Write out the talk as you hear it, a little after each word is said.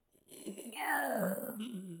Said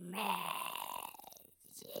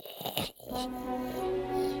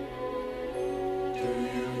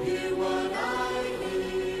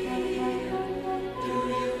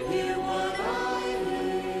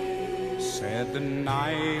the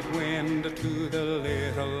night wind to the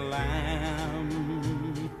little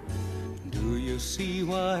lamb, do you see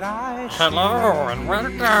what I see? Hello and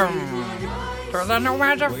welcome to the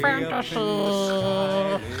Nomads of Fantasy.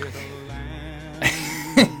 Oh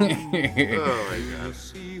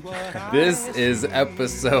my god. This is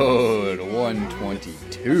episode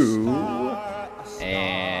 122,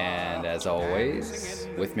 and as always,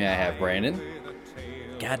 with me I have Brandon.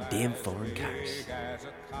 Goddamn foreign cars.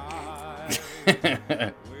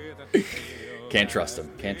 Can't trust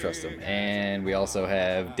him. And we also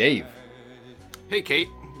have Dave. Hey Kate,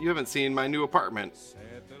 you haven't seen my new apartment.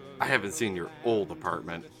 I haven't seen your old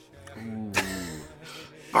apartment.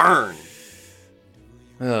 Burn!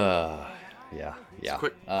 Yeah.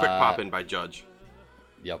 Quick pop in by Judge.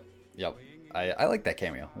 Yep. I like that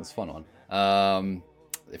cameo. It was a fun one.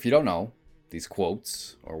 If you don't know these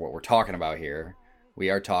quotes or what we're talking about here,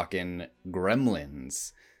 we are talking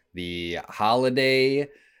Gremlins, the holiday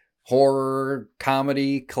horror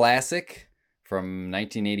comedy classic from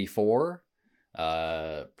 1984,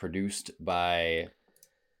 produced by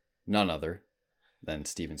none other than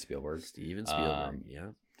Steven Spielberg. Yeah.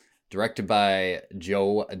 Directed by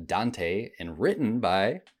Joe Dante and written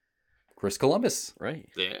by Chris Columbus. Right.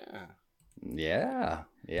 Yeah.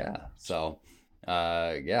 So,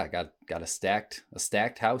 got a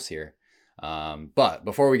stacked house here. But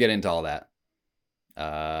before we get into all that,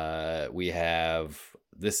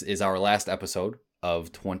 this is our last episode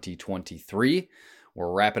of 2023.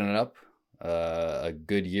 We're wrapping it up, a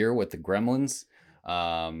good year with the Gremlins.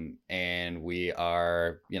 And we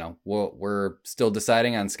are, we're still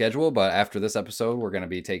deciding on schedule, but after this episode, we're going to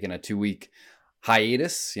be taking a 2-week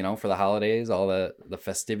hiatus, for the holidays, all the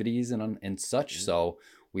festivities and such. So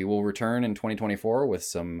we will return in 2024 with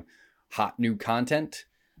some hot new content.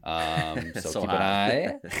 So keep an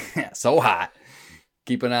eye. So hot.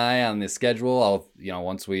 Keep an eye on the schedule. I'll,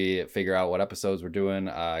 once we figure out what episodes we're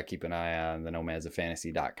doing, keep an eye on the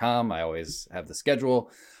nomadsoffantasy.com. I always have the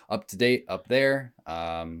schedule up to date up there,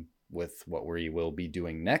 with what we will be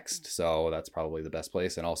doing next. So that's probably the best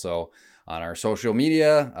place. And also on our social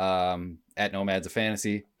media, at Nomads of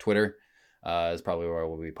Fantasy, Twitter, is probably where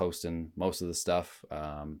we'll be posting most of the stuff.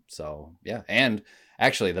 So yeah. And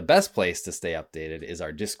actually the best place to stay updated is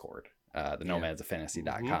our Discord, the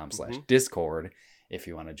nomadsoffantasy.com/Discord. If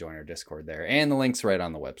you want to join our Discord there, and the link's right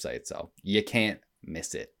on the website. So you can't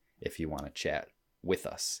miss it if you want to chat with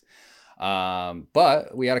us.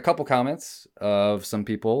 But we had a couple comments of some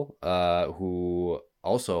people, who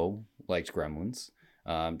also liked Gremlins.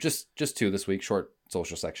 Just 2 this week, short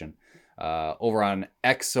social section. Over on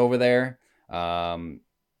X over there,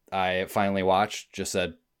 I finally watched, just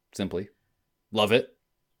said simply, love it.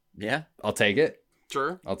 Yeah. I'll take it.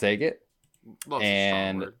 Sure. I'll take it. Love's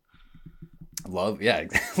And a strong word. love, yeah,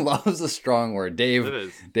 love's a strong word. It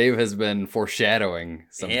is. Dave has been foreshadowing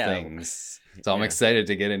some things. So I'm excited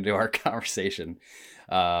to get into our conversation.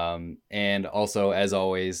 And also, as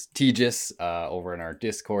always, Tejas, over in our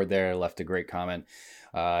Discord there, left a great comment.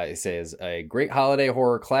 It says, a great holiday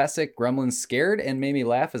horror classic. Gremlins scared and made me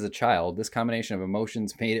laugh as a child. This combination of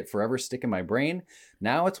emotions made it forever stick in my brain.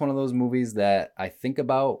 Now it's one of those movies that I think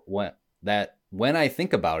about when I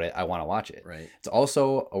think about it, I want to watch it. Right. It's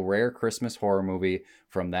also a rare Christmas horror movie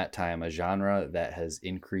from that time, a genre that has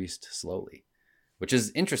increased slowly. Which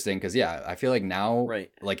is interesting because, I feel like now,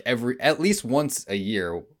 right, like at least once a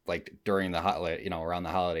year, like during the around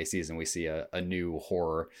the holiday season, we see a new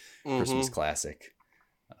horror Christmas classic.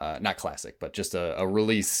 Not classic, but just a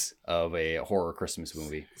release of a horror Christmas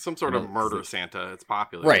movie. Some sort of murder Santa. It's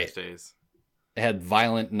popular these days. It had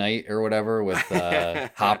Violent Night or whatever with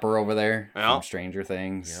Hopper over there from Stranger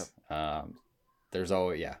Things. Yep. There's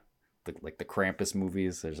always, like the Krampus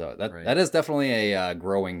movies. That is definitely a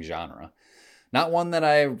growing genre. Not one that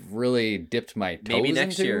I've really dipped my toes into. Maybe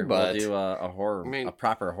next year but we'll do a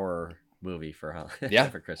proper horror movie for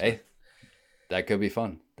for Christmas. Hey, that could be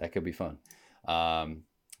fun. I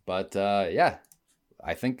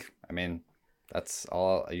think, that's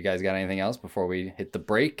all. You guys got anything else before we hit the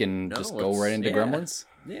break and just go right into Gremlins?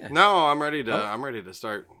 Yeah. No, I'm ready to. I'm ready to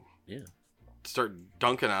start. Yeah. Start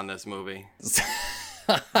dunking on this movie.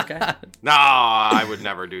 Okay. No, I would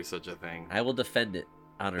never do such a thing. I will defend it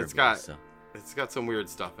honorably. It's got some weird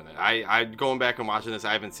stuff in it. I going back and watching this.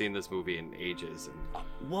 I haven't seen this movie in ages. And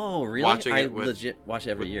whoa, really? Watching I it with, legit watch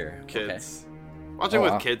every year. Kids. Okay. Watching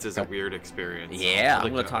with kids is a weird experience. Yeah,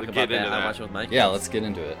 I'm going to talk about that. I watch it with my kids. Yeah, let's get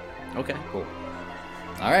into it. Okay. Cool.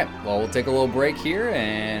 All right. Well, we'll take a little break here,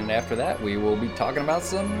 and after that, we will be talking about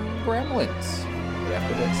some Gremlins. Right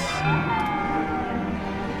after this.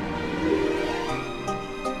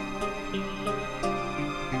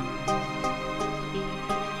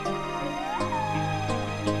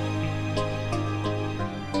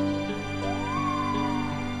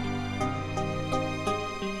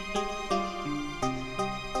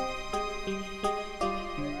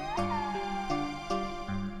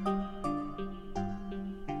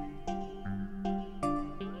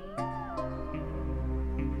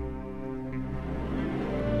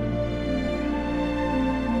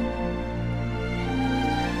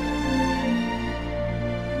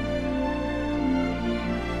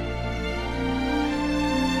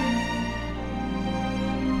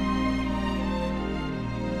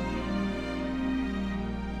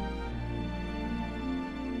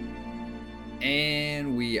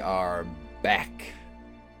 And we are back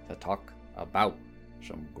to talk about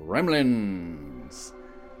some Gremlins.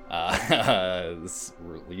 This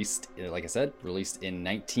released, like I said, released in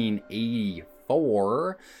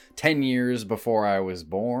 1984, 10 years before I was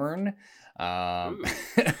born. Wow.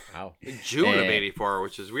 June of '84,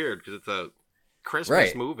 which is weird because it's a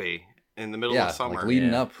Christmas movie in the middle of summer. Like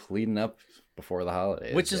leading up before the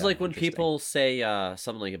holidays. Which is like when people say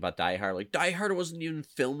something like about Die Hard, like Die Hard wasn't even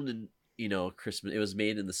filmed in Christmas. It was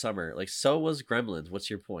made in the summer. Like, so was Gremlins. What's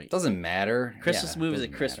your point? Doesn't matter. Christmas movie is a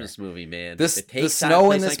Christmas movie, man. The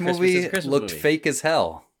snow in this movie looked fake as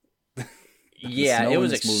hell. Yeah, it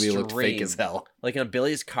was extreme. Movie looked fake as hell. Like on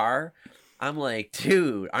Billy's car, I'm like,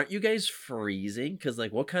 dude, aren't you guys freezing? Because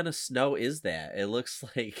like, what kind of snow is that? It looks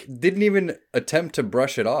like didn't even attempt to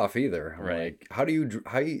brush it off either. Right? Like, how you driving?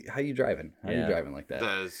 How are you driving like that?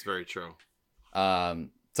 That is very true.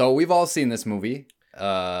 So we've all seen this movie.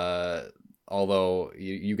 Although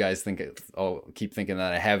you guys keep thinking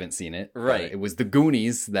that I haven't seen it. Right. It was the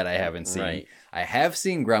Goonies that I haven't seen. Right. I have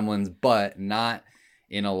seen Gremlins, but not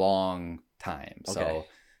in a long time. Okay. So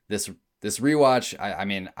this rewatch, I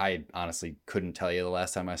mean, I honestly couldn't tell you the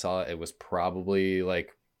last time I saw it. It was probably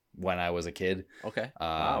like when I was a kid. Okay.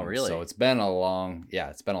 Wow, really? So it's been a long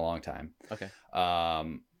time. Okay.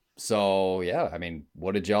 So yeah, I mean,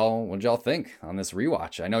 what did y'all think on this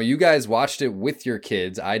rewatch? I know you guys watched it with your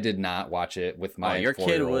kids. I did not watch it with my your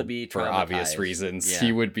kid would be for obvious reasons. Yeah.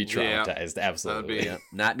 He would be traumatized. Yeah. Absolutely. Yeah.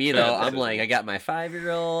 Not me though. I'm like, I got my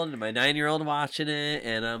 5-year-old and my 9-year-old watching it,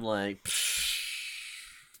 and I'm like,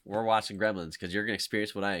 we're watching Gremlins because you're gonna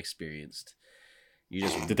experience what I experienced. You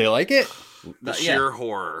just did they like it? The sheer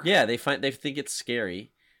horror. Yeah, they think it's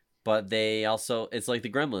scary, but they also it's like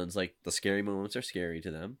the Gremlins. Like the scary moments are scary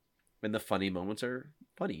to them. And the funny moments are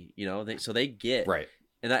funny, so they get right.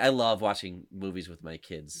 And I love watching movies with my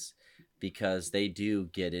kids because they do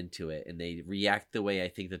get into it and they react the way I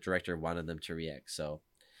think the director wanted them to react. So,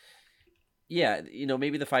 yeah,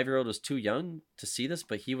 maybe the 5-year-old was too young to see this,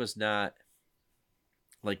 but he was not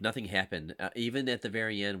like nothing happened. Even at the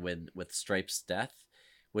very end with Stripe's death.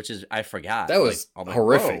 Which is, I forgot. That was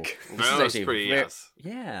horrific. That was pretty,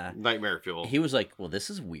 yeah. Nightmare fuel. He was like, well, this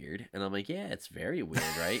is weird. And I'm like, yeah, it's very weird,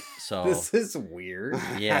 right? So this is weird.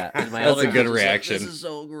 Yeah. And my That's a good reaction. Like, this is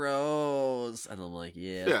so gross. And I'm like,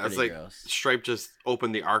 yeah, it's like gross. Stripe just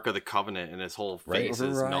opened the Ark of the Covenant and his whole face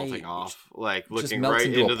is melting off. Like, looking right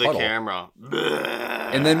into the camera.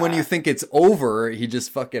 And then when you think it's over, he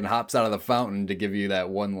just fucking hops out of the fountain to give you that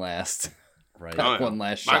one last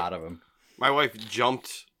shot of him. My wife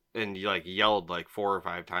jumped and yelled 4 or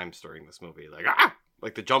 5 times during this movie. Like, ah!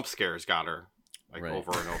 Like the jump scares got her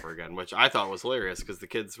over and over again, which I thought was hilarious because the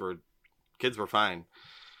kids were fine.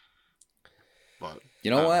 But you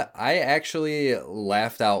know what? I actually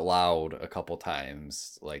laughed out loud a couple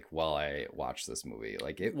times while I watched this movie.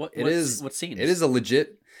 What scenes? It is a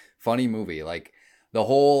legit funny movie. Like the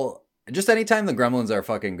whole just anytime the Gremlins are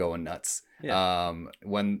fucking going nuts. Yeah.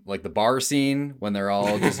 When the bar scene when they're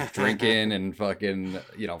all just drinking and fucking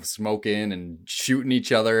smoking and shooting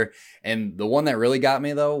each other, and the one that really got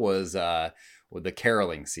me though was with the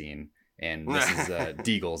caroling scene, and this is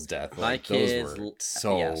Deagle's death. My kids, those were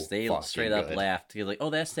so they straight up laughed. They're like, "Oh,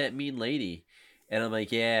 that's that mean lady," and I'm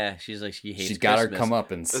like, "Yeah." She's like, she hates. She's got Christmas. Her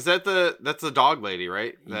comeuppance. Is that that's the dog lady,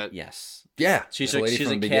 right? Yes. Yeah. She's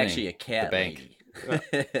actually a cat lady.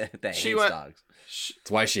 That hates dogs.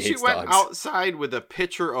 That's why she hates dogs. She went outside with a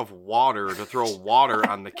pitcher of water to throw water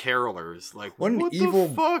on the carolers. Like, what an evil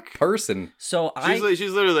fuck? Person. So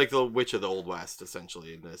she's literally like the witch of the Old West,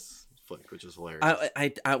 essentially, in this flick, which is hilarious.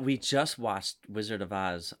 We just watched Wizard of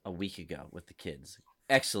Oz a week ago with the kids.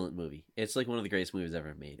 Excellent movie. It's like one of the greatest movies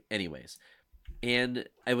ever made. Anyways, And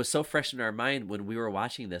it was so fresh in our mind when we were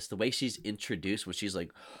watching this, the way she's introduced, when she's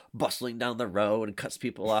like bustling down the road and cuts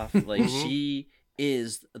people off, like she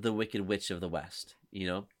is the Wicked Witch of the West, you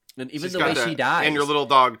know? And even She's the got way she that dies. And Your Little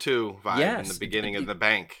Dog Too vibe in Yes. the beginning of the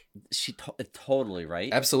bank. She totally,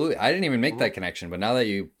 right? Absolutely. I didn't even make that connection, but now that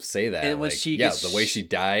you say that, And when like, she yeah, gets- the way she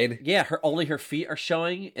died. Yeah, only her feet are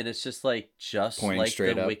showing, and it's just like Pointing like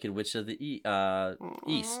straight the up. Wicked Witch of the East. Oh,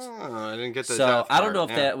 I didn't get the So death I don't part, know if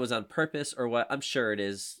yeah. that was on purpose or what. I'm sure it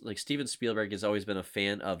is. Like Steven Spielberg has always been a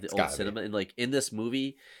fan of the old gotta be. cinema, and like in this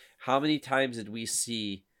movie, how many times did we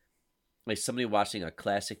see like somebody watching a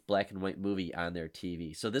classic black and white movie on their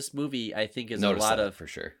TV? So this movie, I think, is Noticed a lot that of for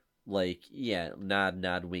sure. like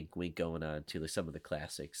nod, wink, wink going on to like some of the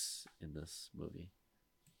classics in this movie.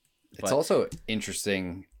 It's But- also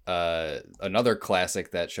interesting. Another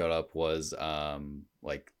classic that showed up was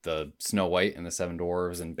like the Snow White and the Seven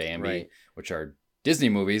Dwarfs and Bambi, Right. which are Disney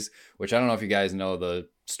movies. Which I don't know if you guys know the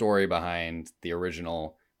story behind the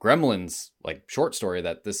original Gremlins like short story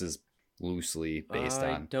that this is loosely based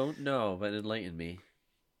I on. don't know, but enlighten me.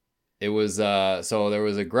 It was so there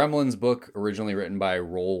was a Gremlins book originally written by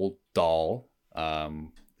Roald Dahl,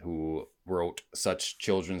 who wrote such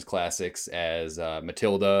children's classics as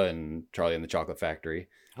Matilda and Charlie and the Chocolate Factory.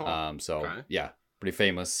 Oh, So okay. yeah, pretty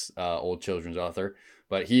famous old children's author.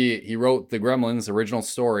 But he wrote the Gremlins original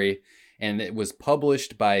story, and it was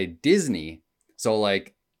published by Disney. So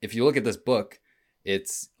like if you look at this book,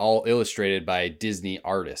 it's all illustrated by Disney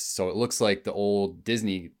artists. So it looks like the old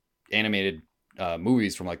Disney animated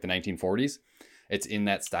movies from like the 1940s. It's in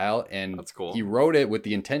that style, and That's cool. he wrote it with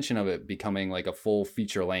the intention of it becoming like a full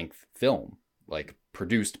feature-length film, like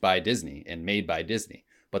produced by Disney and made by Disney.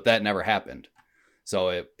 But that never happened. So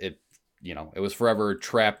it was forever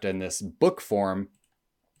trapped in this book form,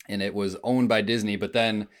 and it was owned by Disney. But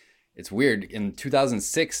then it's weird. In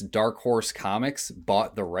 2006, Dark Horse Comics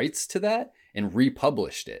bought the rights to that and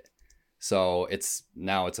republished it. So it's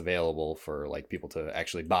available for like people to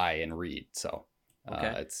actually buy and read. So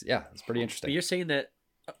Okay. it's pretty But interesting. you're saying that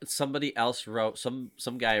somebody else wrote some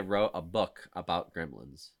guy wrote a book about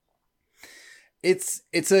Gremlins.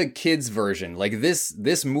 It's a kid's version. Like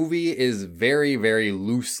this movie is very, very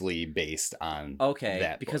loosely based on Okay,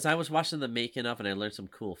 that because book. I was watching the making of and I learned some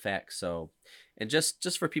cool facts. So, and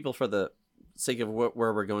just for people, for the sake of where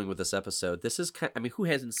we're going with this episode, this is I mean, who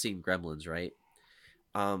hasn't seen Gremlins, right?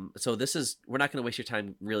 So we're not going to waste your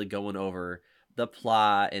time really going over the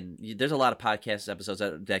plot, and there's a lot of podcast episodes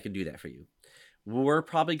that can do that for you. We're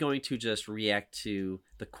probably going to just react to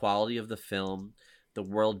the quality of the film, the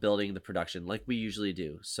world building, the production, like we usually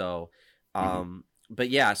do. So, but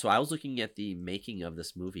yeah, so I was looking at the making of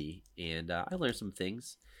this movie, and I learned some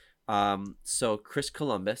things. So Chris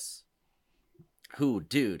Columbus, who,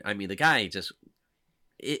 dude, I mean, the guy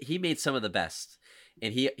he made some of the best,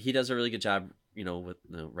 and he does a really good job, with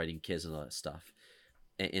writing kids and all that stuff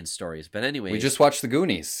in stories. But anyway, We just watched The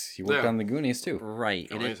Goonies. He worked Yeah. on The Goonies too. right,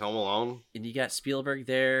 Oh, he's Home Alone. and you got Spielberg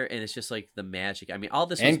there, and it's just like the magic. I mean, all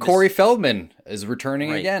this And was Corey Feldman is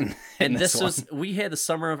returning Right. again. in And this one. was, we had the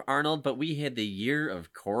summer of Arnold, but we had the year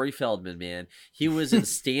of Corey Feldman, man. He was in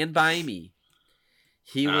Stand By Me.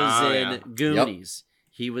 He was Oh, in yeah. Goonies.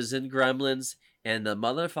 He was in Gremlins, and the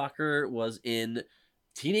motherfucker was in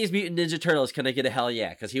Teenage Mutant Ninja Turtles. Can I get a hell yeah?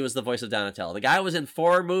 Because he was the voice of Donatello. The guy was in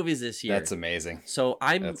 4 movies this year. That's amazing. So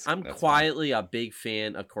I'm That's quietly a big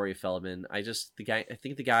fan of Corey Feldman. I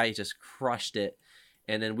think the guy just crushed it.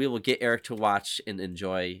 And then we will get Eric to watch and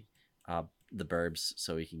enjoy The Burbs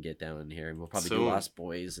so he can get down in here, and we'll probably do Soon. Lost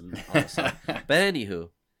Boys and all that stuff. But anywho,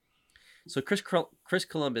 so Chris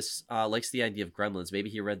Columbus likes the idea of Gremlins. Maybe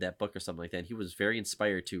he read that book or something like that. And he was very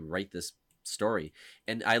inspired to write this story.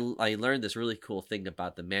 And I learned this really cool thing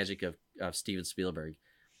about the magic of Steven Spielberg.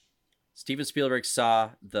 Steven Spielberg saw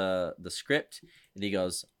the script and he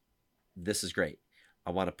goes, "This is great.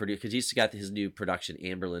 I want to produce," because he's got his new production,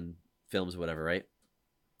 Amberlin Films, whatever, right?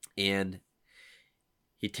 And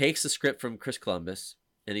he takes the script from Chris Columbus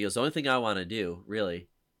and he goes, "The only thing I want to do, really,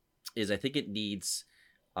 is I think it needs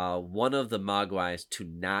one of the Mogwais to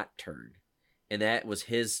not turn." And that was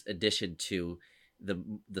his addition to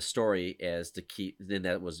the story as the key. Then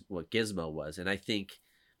that was what Gizmo was. And I think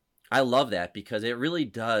I love that because it really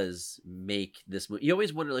does make this movie. You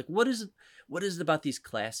always wonder, like, what is it about these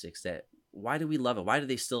classics that, why do we love it? Why do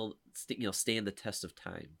they still stand the test of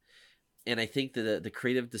time? And I think that the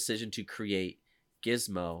creative decision to create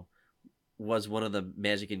Gizmo was one of the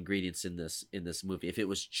magic ingredients in this movie. If it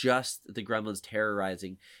was just the Gremlins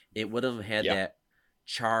terrorizing, it would have had that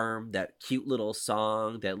charm, that cute little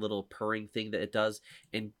song, that little purring thing that it does,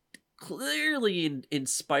 and clearly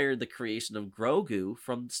inspired the creation of Grogu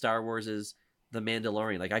from Star Wars's the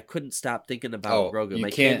Mandalorian. Like, I couldn't stop thinking about Grogu. You My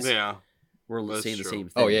can't. kids Yeah. were That's saying the true. same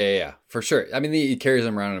thing. Oh yeah, for sure. I mean, he carries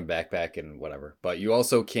them around in a backpack and whatever. But you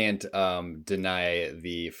also can't deny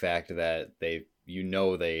the fact that they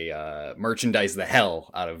merchandise the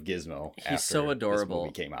hell out of Gizmo. He's so adorable.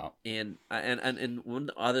 This movie came out. And one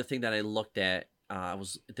other thing that I looked at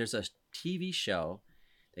there's a TV show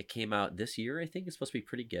that came out this year. I think it's supposed to be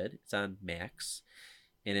pretty good. It's on Max,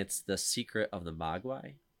 and it's The Secret of the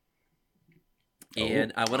Mogwai.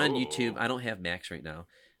 And I went on YouTube. I don't have Max right now,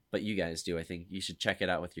 but you guys do. I think you should check it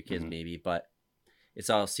out with your kids, maybe. But it's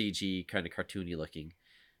all CG, kind of cartoony looking.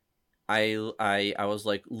 I was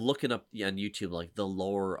like looking up on YouTube like the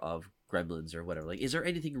lore of Gremlins or whatever. Like, is there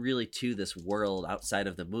anything really to this world outside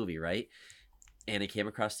of the movie, right? And I came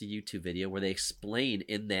across the YouTube video where they explain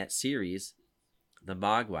in that series the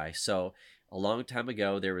Mogwai. So a long time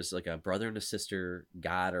ago, there was like a brother and a sister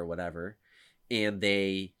god or whatever, and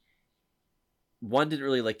one didn't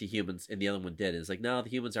really like the humans, and the other one did. It's like, no, the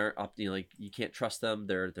humans aren't up. Like, you can't trust them.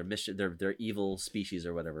 They're evil species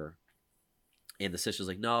or whatever. And the sister's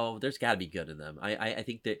like, no, there's got to be good in them. I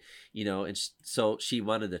think that, and so she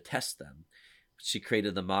wanted to test them. She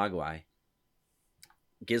created the Mogwai,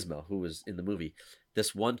 Gizmo, who was in the movie.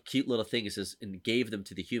 This one cute little thing and gave them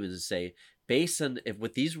to the humans and say, based on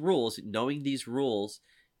with these rules, knowing these rules,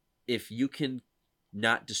 if you can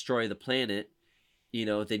not destroy the planet,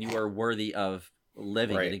 then you are worthy of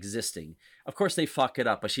living and existing. Of course, they fuck it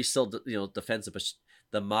up, but she's still, defends it. But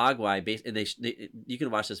the Mogwai, and you can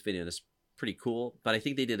watch this video. And it's pretty cool, but I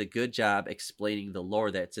think they did a good job explaining the lore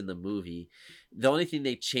that's in the movie. The only thing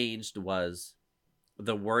they changed was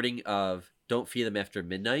the wording of "don't feed them after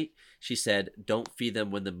midnight." She said, "Don't feed them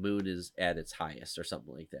when the moon is at its highest," or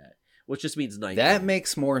something like that, which just means night. That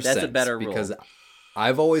makes more sense. That's a better because rule.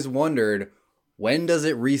 I've always wondered, when does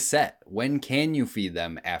it reset? When can you feed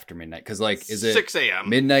them after midnight? Because is it 6 a.m.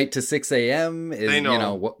 midnight to 6 a.m.? Is They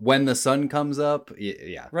know. When the sun comes up?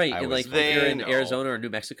 Yeah, Right, and if you're in know. Arizona or New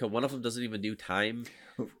Mexico, one of them doesn't even do time.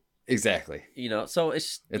 Exactly. So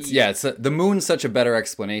it's the moon's such a better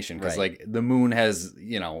explanation because Right. the moon has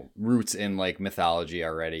roots in mythology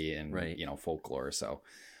already and Right. folklore. So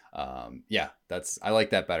I like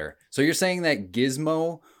that better. So you're saying that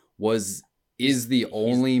Gizmo is the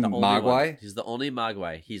only Mogwai? one. He's the only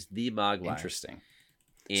Mogwai. He's the Mogwai. Interesting.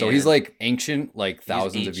 So he's ancient,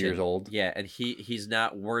 thousands of years ancient. old. Yeah, and he's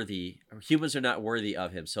not worthy. Humans are not worthy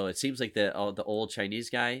of him. So it seems like the old Chinese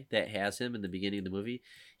guy that has him in the beginning of the movie,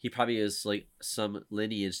 he probably is some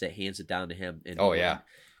lineage that hands it down to him.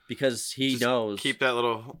 Because he knows. Keep that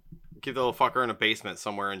little fucker in a basement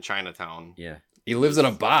somewhere in Chinatown. Yeah. He lives in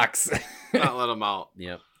a box. Not let him out.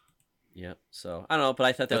 Yep. So I don't know, but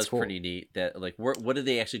I thought that That's was cool. pretty neat. That what do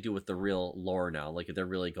they actually do with the real lore now? If they're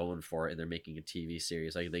really going for it and they're making a TV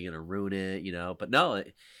series, are they gonna ruin it? But no,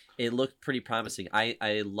 it looked pretty promising.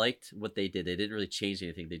 I liked what they did. They didn't really change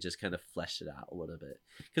anything. They just kind of fleshed it out a little bit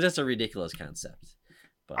because that's a ridiculous concept.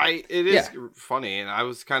 But It is funny, and I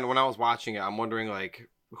was when I was watching it, I'm wondering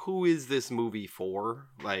who is this movie for?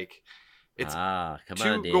 It's come too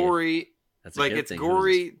on, Dave. gory. That's a good It's thing.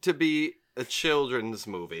 gory to be a children's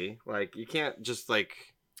movie. You can't just I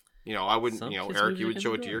wouldn't. Some kids' Eric, movies you would can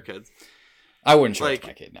show be it to your gory. kids. I wouldn't show it to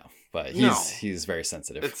my kid now, but No. he's very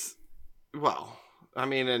sensitive. It's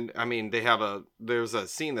there's a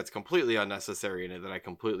scene that's completely unnecessary in it that I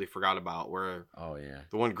completely forgot about, where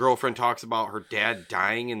the one girlfriend talks about her dad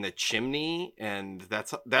dying in the chimney, and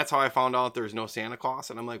that's how I found out there's no Santa Claus,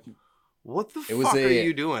 and I'm like, what the fuck are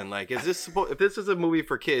you doing? Is this if this is a movie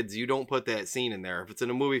for kids, you don't put that scene in there. If it's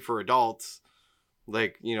in a movie for adults,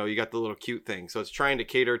 you got the little cute thing. So it's trying to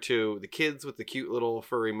cater to the kids with the cute little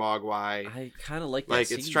furry Mogwai. I kind of like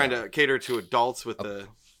that. It's trying to cater to adults with the.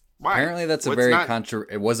 Why? Apparently, that's it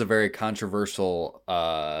was a very controversial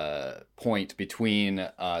point between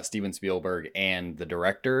Steven Spielberg and the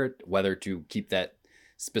director, whether to keep that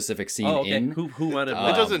specific scene in. Who wanted?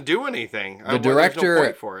 It doesn't do anything. The director there's no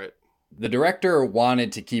point for it. The director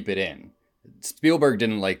wanted to keep it in. Spielberg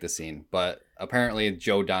didn't like the scene, but apparently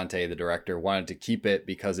Joe Dante, the director, wanted to keep it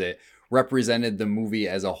because it represented the movie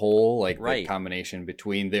as a whole, the combination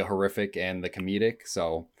between the horrific and the comedic.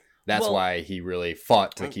 So that's why he really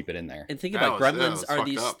fought to keep it in there. And think about Gremlins are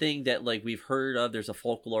these thing that we've heard of. There's a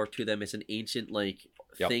folklore to them. It's an ancient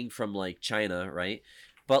thing from China, right?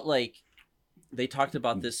 But they talked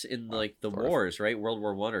about this in the wars, right? World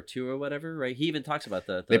War I or II or whatever, right? He even talks about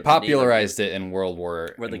they popularized it in World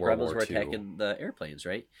War where the World Gremlins War were II. attacking the airplanes,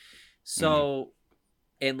 right? So,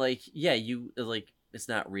 and you it's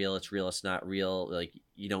not real, it's real, it's not real.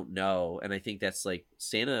 You don't know, and I think that's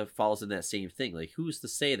Santa falls in that same thing. Who's to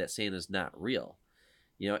say that Santa's not real?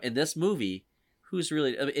 In this movie, who's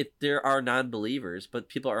really? I mean, there are non-believers, but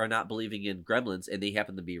people are not believing in gremlins, and they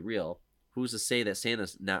happen to be real. Who's to say that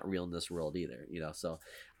Santa's not real in this world either? So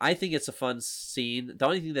I think it's a fun scene. The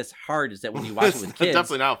only thing that's hard is that when you watch it with kids,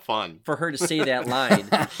 definitely not fun for her to say that line.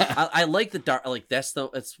 I like the dark. Like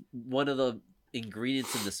it's one of the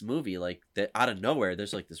ingredients in this movie. Like that out of nowhere,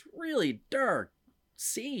 there's like this really dark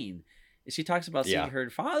scene, and she talks about seeing her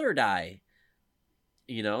father die.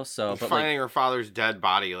 So but finding her father's dead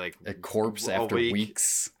body, like a corpse after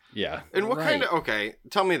weeks. Yeah. And what kind of,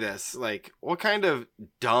 tell me this, like, what kind of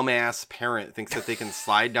dumbass parent thinks that they can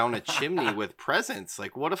slide down a chimney with presents?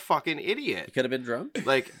 Like, what a fucking idiot. He could have been drunk.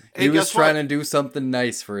 Like, he was trying to do something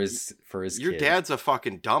nice for his Your kid. dad's a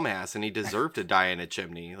fucking dumbass and he deserved to die in a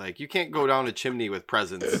chimney. Like, you can't go down a chimney with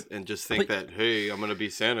presents and just think that, hey, I'm going to be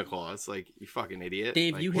Santa Claus. Like, you fucking idiot.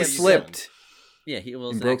 Dave, like, you he slipped. Yeah, he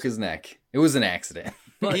broke his neck. It was an accident.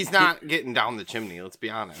 But he's not getting down the chimney, let's be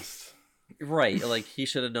honest. Right, like he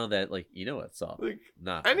should have known that. Like it's all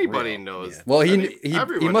not anybody real. knows. Yeah. Well,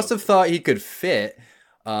 he must have thought he could fit,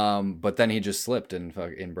 but then he just slipped and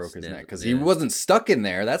broke his neck because he wasn't stuck in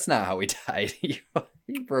there. That's not how he died. He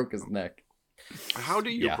broke his neck. How do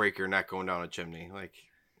you break your neck going down a chimney? Like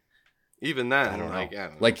even then, I don't know. I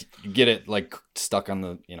don't know. Like you get it like stuck on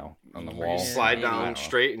the on the wall. You slide down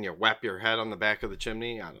straight and you whap your head on the back of the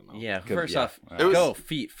chimney. I don't know. Yeah, first off, it was, go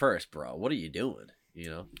feet first, bro. What are you doing?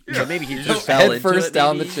 Yeah. So maybe he just fell fell head first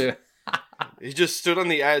down the chimney. He just stood on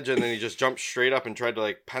the edge and then he just jumped straight up and tried to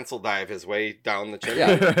like pencil dive his way down the chimney.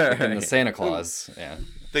 Yeah, like in the Santa Claus. Yeah.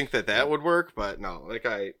 Think that would work, but no.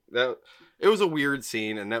 It was a weird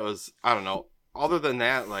scene, and that was, I don't know. Other than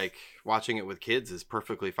that, like watching it with kids is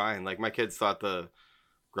perfectly fine. Like my kids thought the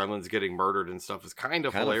Gremlins getting murdered and stuff was kind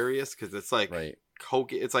of hilarious because it's like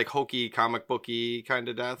hokey. It's like hokey comic booky kind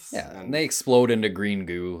of deaths. Yeah, and they explode into green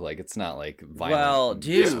goo. Like it's not like violent. Well,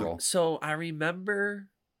 dude. So I remember.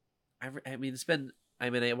 I mean,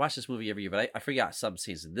 I watch this movie every year, but I forgot some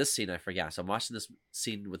scenes. In this scene, I forgot. So I'm watching this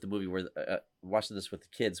scene with the movie where watching this with the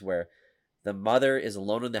kids where the mother is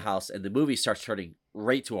alone in the house, and the movie starts turning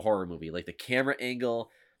right to a horror movie. Like the camera angle.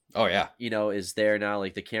 Oh yeah, is there now?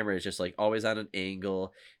 Like the camera is just like always on an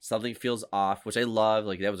angle. Something feels off, which I love.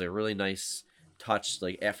 Like that was a really nice touch.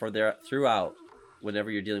 Like throughout, whenever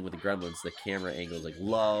you're dealing with the Gremlins, the camera angle is like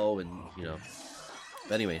low, and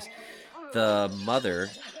But anyways, the mother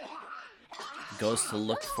goes to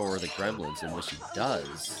look for the Gremlins, and what she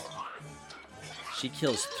does, she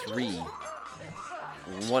kills 3,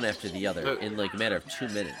 one after the other, in like a matter of 2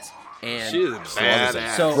 minutes. And she is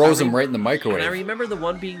badass. So throws them right in the microwave. And I remember the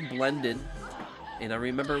one being blended, and I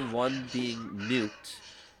remember one being nuked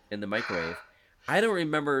in the microwave. I don't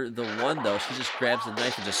remember the one though. She just grabs a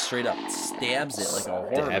knife and just straight up stabs it like a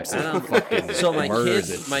horror. So my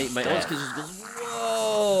kids, my oldest kids just goes,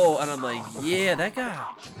 "Whoa!" And I'm like, "Yeah, that guy."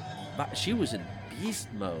 She was in beast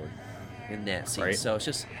mode in that scene. Right. So it's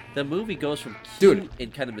just the movie goes from cute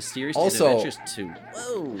and kind of mysterious and adventurous to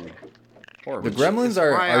whoa. The Gremlins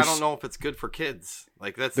are I don't know if it's good for kids.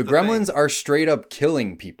 Like that's the Gremlins are straight up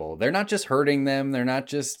killing people. They're not just hurting them. They're not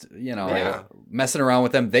just messing around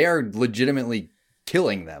with them. They are legitimately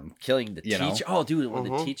killing them. Killing the teacher. Oh, dude, when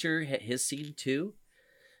the teacher had his scene too,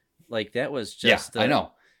 like that was just. I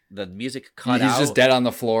know. The music cut out. He's just dead on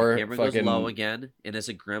the floor. The camera goes low again, and as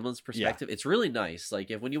a Gremlins perspective, it's really nice.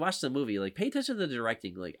 Like when you watch the movie, like pay attention to the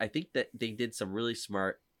directing. Like I think that they did some really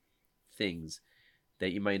smart things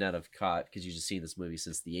that you might not have caught because you've just seen this movie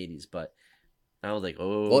since the 80s. But I was like,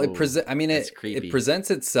 oh, well, it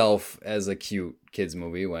presents itself as a cute kids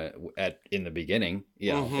movie in the beginning.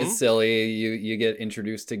 It's silly. You get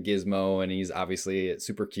introduced to Gizmo, and he's obviously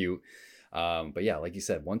super cute. But yeah, like you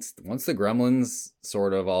said, once the Gremlins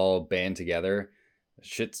sort of all band together,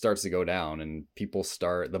 shit starts to go down, and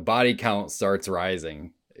the body count starts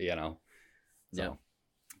rising.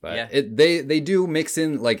 But they do mix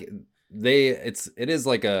in like. It is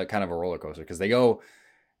like a kind of a roller coaster because they go,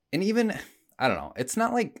 and even I don't know, it's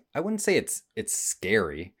not like I wouldn't say it's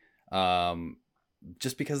scary,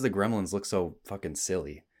 just because the Gremlins look so fucking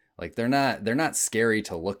silly. Like they're not scary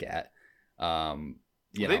to look at.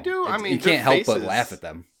 They do. I mean, you can't help but laugh at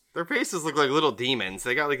them. Their faces look like little demons.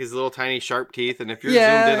 They got like these little tiny sharp teeth, and if you're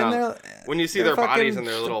zoomed in on when you see their bodies and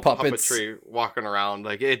their little puppetry walking around,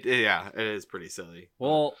 like it is pretty silly.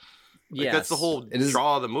 Well. Like, that's the whole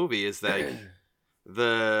draw of the movie is like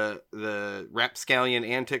the rapscallion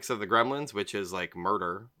antics of the Gremlins, which is like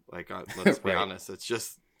murder. Like let's be honest, it's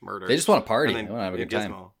just murder. They just want to party. They want to have a good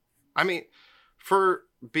time. I mean, for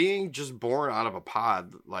being just born out of a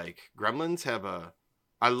pod, like Gremlins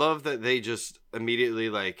I love that they just immediately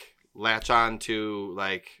like latch on to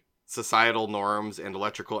like societal norms and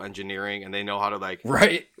electrical engineering, and they know how to like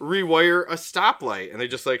Right. rewire a stoplight, and they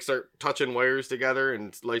just like start touching wires together,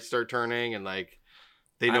 and lights start turning, and like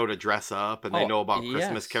they know to dress up, and they know about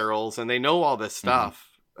Christmas carols, and they know all this stuff,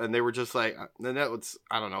 and they were just like, and that was,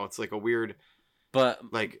 I don't know, it's like a weird, but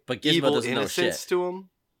Gizmo evil doesn't innocence know shit to him.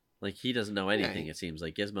 Like he doesn't know anything. It seems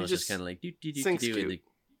like Gizmo's just kind of like do.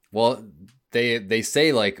 Well, they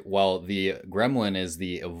say like, well, the gremlin is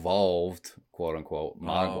the evolved quote unquote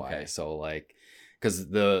Mogwai. Okay. So like, because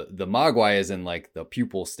the Mogwai is in like the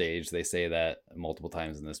pupal stage. They say that multiple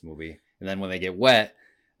times in this movie, and then when they get wet,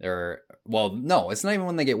 no, it's not even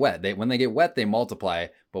when they get wet. When they get wet, they multiply.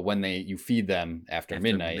 But when you feed them after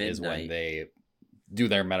midnight is when they do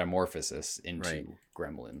their metamorphosis into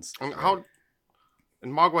gremlins.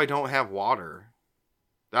 And Mogwai don't have water.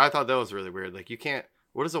 I thought that was really weird. Like you can't.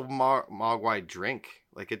 What does a Mogwai drink?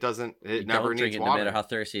 Like it doesn't. It never needs water. No matter how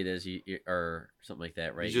thirsty it is, or something like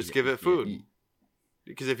that, right? You just give it food.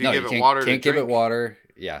 Because if you give it water, can't give it water.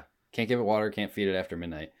 Yeah, can't give it water. Can't feed it after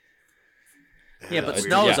midnight. Yeah, but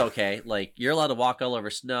snow is okay. Like you're allowed to walk all over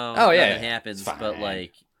snow. Oh yeah, it happens. But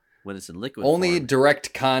like when it's in liquid, only form,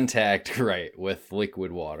 direct contact, right, with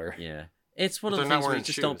liquid water. Yeah, it's one of the things where you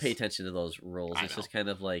just don't pay attention to those rules. It's just kind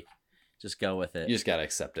of like, just go with it. You just gotta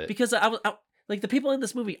accept it. Because I like the people in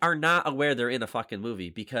this movie are not aware they're in a fucking movie.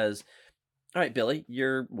 Because, all right, Billy,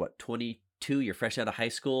 you're what, 22? You're fresh out of high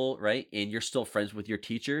school, right? And you're still friends with your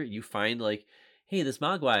teacher. You find like, hey, this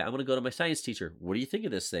Mogwai, I'm gonna go to my science teacher. What do you think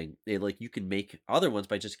of this thing? You can make other ones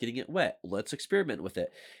by just getting it wet. Let's experiment with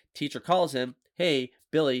it. Teacher calls him, hey,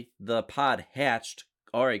 Billy, the pod hatched.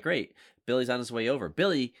 All right, great. Billy's on his way over.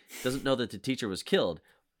 Billy doesn't know that the teacher was killed.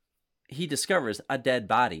 He discovers a dead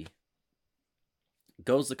body.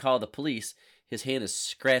 Goes to call the police. His hand is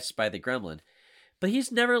scratched by the gremlin. But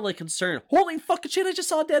he's never like concerned. Holy fucking shit, I just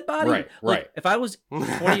saw a dead body. Right. If I was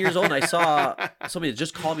 20 years old and I saw somebody that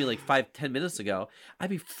just called me like 5-10 minutes ago, I'd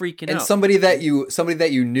be freaking out. And somebody that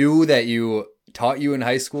you knew, that you taught you in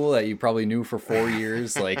high school, that you probably knew for 4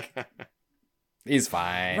 years, like he's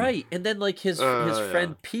fine. Right. And then like his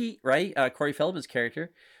friend Pete, right? Corey Feldman's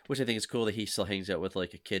character, which I think is cool that he still hangs out with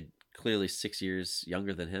like a kid clearly 6 years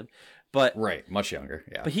younger than him. But much younger.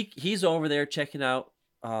 Yeah. But he's over there checking out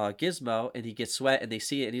Gizmo, and he gets wet, and they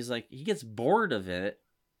see it, and he's like, he gets bored of it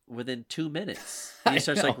within 2 minutes. And he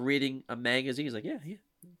starts like reading a magazine. He's like, yeah,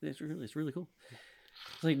 it's really cool.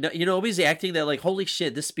 It's like, no, nobody's acting that like, holy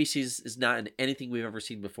shit, this species is not in anything we've ever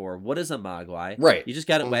seen before. What is a Mogwai? Right. You just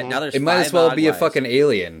got it wet. Now there's it might as well be a Mogwais. fucking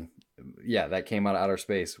alien. Yeah, that came out of outer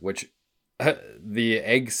space, which the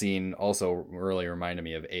egg scene also really reminded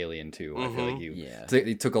me of Alien 2. I feel like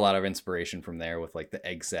he took a lot of inspiration from there with like the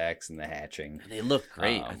egg sacs and the hatching. And they look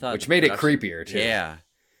great. I thought which made it creepier too. Yeah,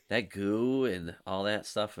 that goo and all that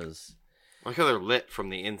stuff is. I like how they're lit from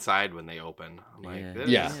the inside when they open. I'm like,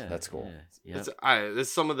 that's cool. Yeah.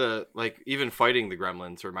 This some of the like even fighting the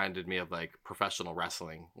gremlins reminded me of like professional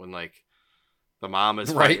wrestling when like the mom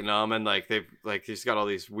is fighting them, and like he's got all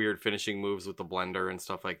these weird finishing moves with the blender and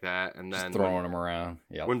stuff like that, and then just throwing them around.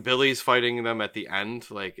 Yeah. When Billy's fighting them at the end,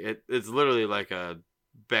 like it's literally like a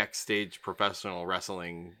backstage professional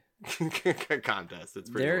wrestling contest. It's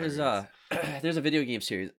pretty. There's a video game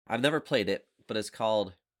series. I've never played it, but it's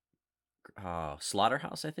called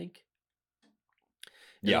Slaughterhouse, I think.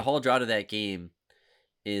 And the whole draw to that game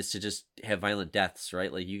is to just have violent deaths,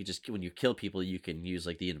 right? Like you just, when you kill people, you can use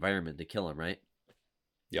like the environment to kill them, right?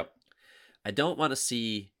 Yep. I don't want to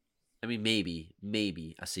see, I mean,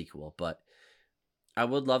 maybe a sequel, but I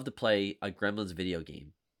would love to play a Gremlins video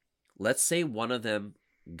game. Let's say one of them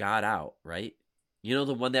got out, right? You know,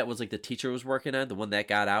 the one that was like the teacher was working on, the one that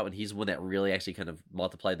got out, and he's the one that really actually kind of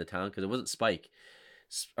multiplied the town, because it wasn't Spike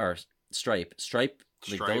or Stripe.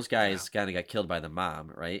 Like those guys kind of got killed by the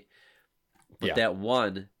mom, right? But that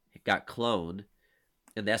one got cloned,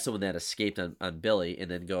 and that's the one that escaped on Billy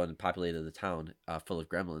and then go and populated the town full of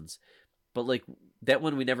gremlins. But like that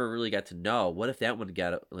one we never really got to know. What if that one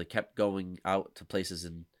kept going out to places?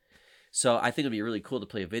 And so I think it'd be really cool to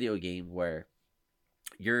play a video game where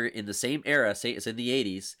you're in the same era, say it's in the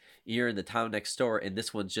 80s, you're in the town next door, and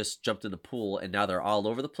this one just jumped in the pool, and now they're all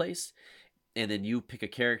over the place. And then you pick a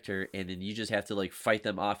character, and then you just have to like fight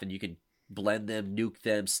them off, and you can blend them, nuke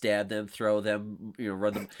them, stab them, throw them,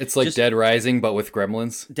 run them. It's like Dead Rising, but with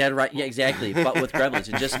gremlins. Yeah, exactly. But with gremlins,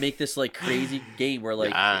 and just make this like crazy game where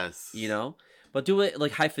like, but do it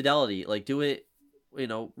like high fidelity, like do it,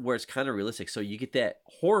 where it's kind of realistic. So you get that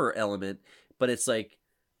horror element, but it's like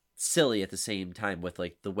silly at the same time with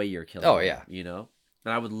like the way you're killing. Oh them,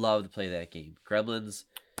 And I would love to play that game. Gremlins,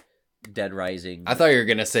 Dead Rising. I thought you were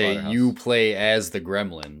gonna say you play as the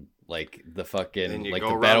gremlin. like the And fucking you like go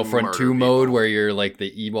the around Battlefront murder 2 mode people. where you're like the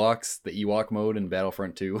Ewok mode in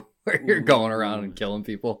Battlefront 2 where you're going around and killing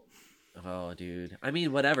people. Oh, dude. I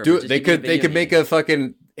mean, whatever. Do but just they give me a could video make game. a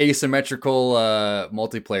fucking asymmetrical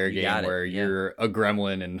multiplayer You game got it, where yeah. you're a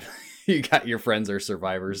gremlin and you got your friends are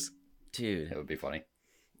survivors. Dude. That would be funny.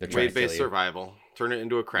 They're trying to kill Wave-based you. survival. Turn it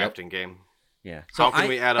into a crafting game. Yeah. How can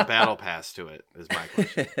we add a battle pass to it? Is my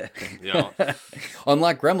question. You know,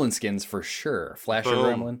 Unlock gremlin skins for sure. Flasher Boom.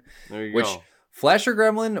 gremlin. there you Which go. Flasher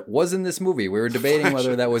Gremlin was in this movie. We were debating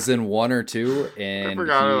whether that was in 1 or 2, and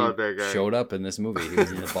forgot he about that guy. showed up in this movie. He was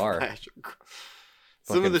in the bar,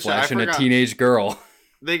 Some of fucking the shit, I flashing a forgot. teenage girl.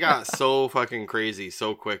 They got so fucking crazy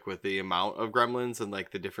so quick with the amount of gremlins and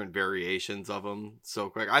like the different variations of them so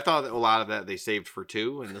quick. I thought that a lot of that they saved for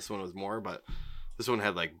 2, and this one was more, but this one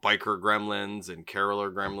had like biker gremlins and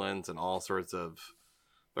caroler gremlins and all sorts of.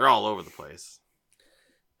 They're all over the place.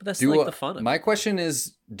 But that's like the fun of My it. question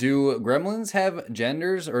is, do gremlins have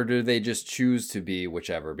genders, or do they just choose to be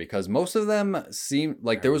whichever? Because most of them seem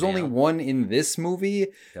like there was only male. one in this movie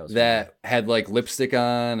was that had like lipstick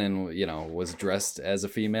on and was dressed as a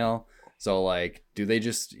female. So like, do they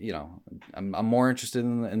just I'm more interested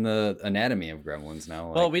in the anatomy of gremlins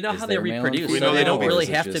now. Well, Like, we know is how they there male and reproduce, We so know they they don't don't, really or is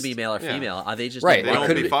it have to just- be male or Yeah. female. They just Right, They don't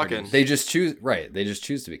could be be- fucking. They just choose They just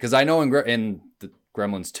choose to be. Because I know in the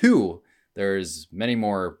Gremlins 2, there's many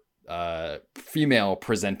more female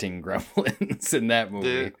presenting gremlins in that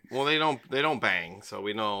movie. They don't bang, so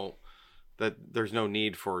we know that there's no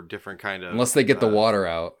need for different kind of Unless they get the water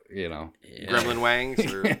out, Yeah. gremlin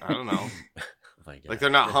wangs or I don't know. Oh my God. Like they're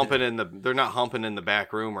not humping in the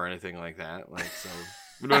back room or anything like that. Like so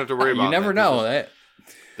we don't have to worry about You never that. know.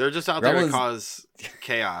 They're just out there to Gremlins- cause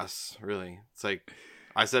chaos, really. It's like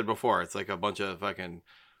I said before, it's like a bunch of fucking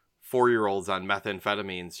 4-year-olds on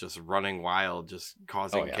methamphetamines just running wild, just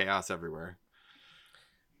causing chaos everywhere.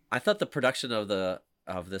 I thought the production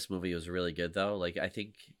of this movie was really good, though. Like, I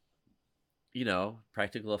think,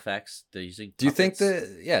 practical effects. They're using. Do you think puppets.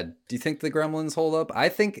 do you think the gremlins hold up? I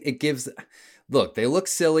think it gives. Look, they look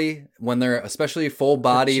silly when they're especially full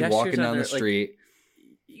bodied gestures walking on down the their, like, street.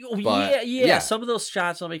 Yeah, yeah. Some of those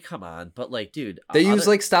shots. I mean, come on, but like, dude, They use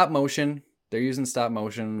like stop motion. They're using stop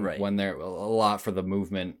motion Right. when they're a lot for the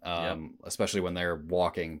movement, Yep. especially when they're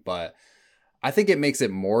walking. But I think it makes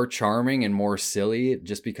it more charming and more silly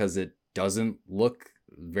just because it doesn't look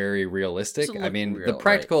very realistic. Doesn't I look mean, real, the right.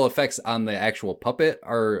 practical effects on the actual puppet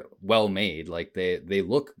are well made. Like they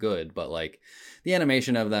look good, but like the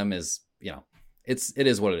animation of them is, it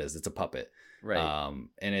is what it is. It's a puppet. right.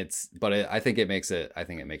 I think it makes it. I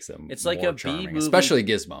think it makes them. It's like more a charming, B-movie- especially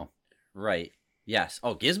Gizmo. Right. Yes.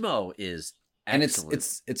 Oh, Gizmo is And excellent.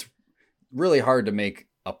 it's really hard to make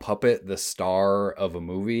a puppet the star of a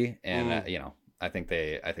movie, and I think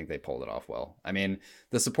they pulled it off well. I mean,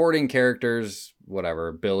 the supporting characters,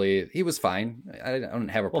 whatever, Billy, he was fine. I don't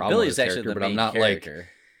have a well, problem Billy's with his actually character, the but main I'm not character.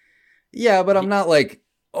 I'm not like,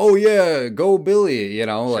 oh yeah, go Billy,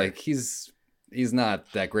 Sure. like he's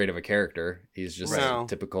not that great of a character. He's just Right. a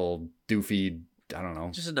typical doofy, I don't know,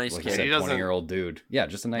 Just a nice like kid. you said, He doesn't- 20-year-old dude. Yeah,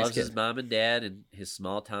 just a nice Loves kid. his mom and dad in his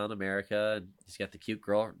small town America, and he's got the cute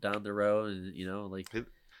girl down the road, and like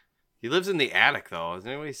He lives in the attic though. Does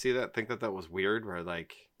anybody see that? Think that was weird? Where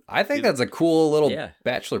like, I think that's a cool little Yeah.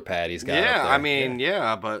 bachelor pad he's got. up yeah, there. I mean,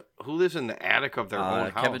 yeah, but who lives in the attic of their own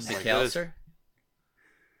house? Kevin Like, that is- McAllister.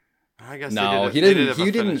 I guess No, they he did didn't- have he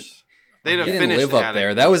a didn't- finished- They had a he didn't finished live up attic,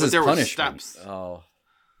 there. That was but his there were punishment. steps. Oh,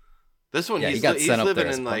 This one, Yeah, he he's, got he's sent up living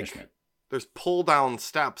there as in like punishment. there's pull down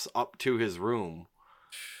steps up to his room,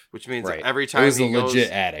 which means Right. every time it was a he goes,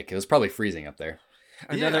 legit attic. It was probably freezing up there.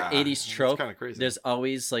 another Yeah, 80s it's trope. kinda crazy. There's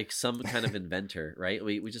always like some kind of inventor, right?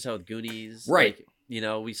 We just saw with Goonies, Right. Like,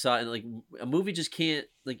 we saw in like a movie just can't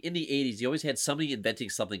like in the 80s. You always had somebody inventing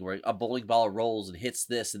something where a bowling ball rolls and hits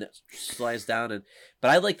this and it slides down.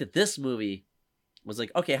 But I like that this movie was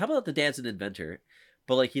like, okay, how about the dad's an inventor,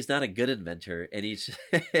 but like he's not a good inventor, and he's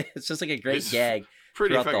it's just like a great It's gag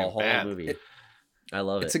pretty throughout the fucking whole bad. movie. I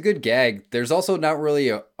love It's it. a good gag. There's also not really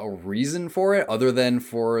a reason for it other than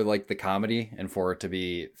for like the comedy and for it to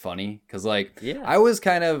be funny. Because like Yeah. I was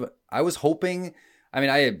hoping. I mean,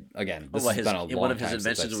 this has His, been a long one of his time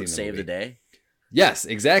since I've inventions would seen save the movie. day. Yes,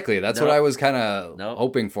 exactly. That's what Nope. I was kind of Nope.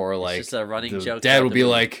 hoping for. Like just a running the joke dad throughout will the be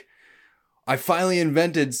movie. like, I finally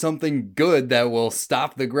invented something good that will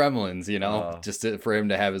stop the gremlins, for him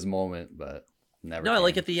to have his moment, but never. No, I came.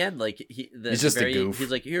 like at the end, like He's just a goof.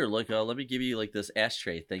 He's like, here, look, let me give you like this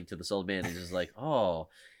ashtray thing to this old man. He's just like, oh,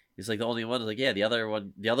 he's like the only one. Like, yeah, the other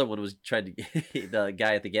one was trying to. The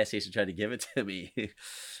guy at the gas station tried to give it to me.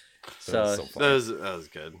 That was so funny. That was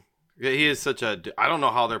good. He is such a. I don't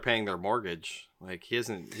know how they're paying their mortgage. Like he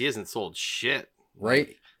hasn't sold shit. Right?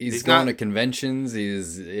 Like, he's going not, to conventions.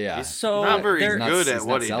 He's so not very they're good at he's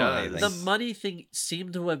what not he selling does. The money thing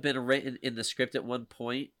seemed to have been written in the script at one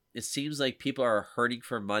point. It seems like people are hurting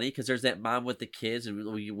for money because there's that mom with the kids, and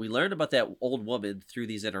we learned about that old woman through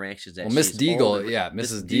these interactions. That well, Miss she's Deagle, older.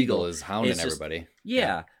 Mrs. Deagle is hounding everybody.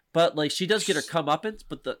 Yeah, but like she does get her comeuppance,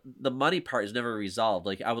 but the money part is never resolved.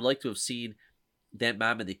 Like I would like to have seen that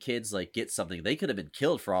mom and the kids like get something. They could have been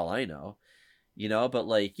killed for all I know, you know. But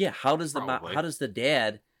like, yeah, how does the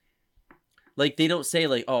dad? Like they don't say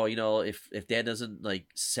like, oh, you know, if dad doesn't like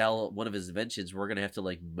sell one of his inventions, we're gonna have to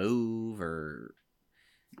like move or.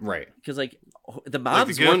 Right. Because like the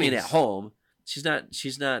mom's working at home. She's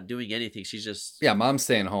not doing anything. She's just mom's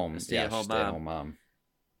staying home. Stay-at-home mom.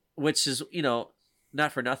 Which is, you know,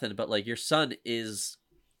 not for nothing, but like your son is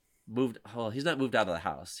moved. Well, he's not moved out of the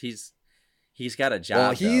house. He's got a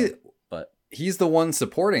job. Well, but he's the one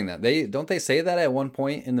supporting that. They say that at one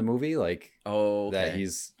point in the movie, like that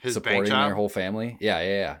he's his supporting their whole family.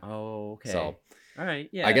 Yeah. Oh, okay. So all right,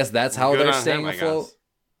 yeah. I guess that's how they're staying afloat.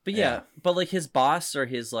 But yeah, but like his boss or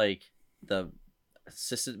his like the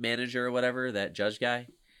assistant manager or whatever, that judge guy,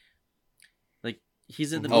 like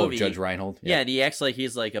he's in the movie. Oh, Judge Reinhold. Yeah, and he acts like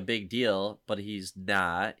he's like a big deal, but he's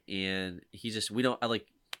not. And he just there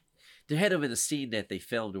had to have been a scene that they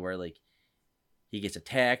filmed where like he gets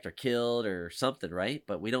attacked or killed or something, right?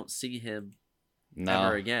 But we don't see him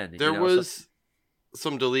ever again. There was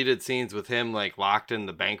some deleted scenes with him like locked in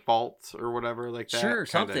the bank vault or whatever like that. Sure,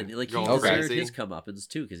 something like he deserved his comeuppance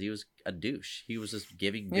too because he was a douche. He was just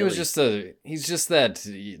giving. He's just that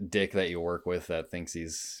dick that you work with that thinks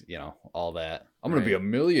he's, you know, all that. I'm gonna be a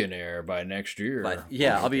millionaire by next year.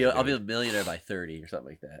 I'll be a millionaire by 30 or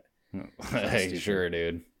something like that. Hey, sure,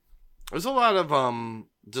 dude. There's a lot of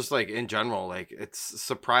just like in general, like it's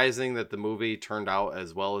surprising that the movie turned out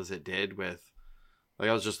as well as it did with. Like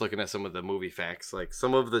I was just looking at some of the movie facts, like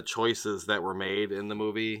some of the choices that were made in the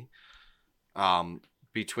movie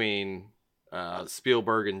between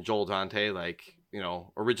Spielberg and Joe Dante. Like, you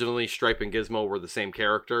know, originally Stripe and Gizmo were the same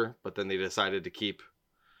character, but then they decided to keep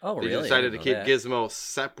Gizmo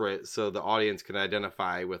separate so the audience can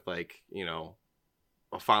identify with like, you know,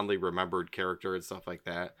 a fondly remembered character and stuff like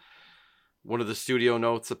that. One of the studio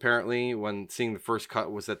notes apparently when seeing the first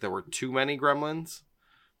cut was that there were too many Gremlins.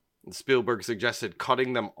 Spielberg suggested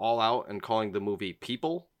cutting them all out and calling the movie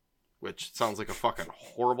People, which sounds like a fucking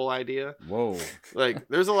horrible idea. Whoa. Like,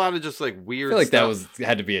 there's a lot of just, like, weird I feel like stuff. that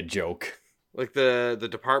had to be a joke. Like, the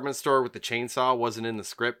department store with the chainsaw wasn't in the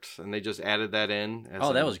script, and they just added that in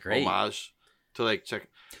as that was great. Homage to, like, check.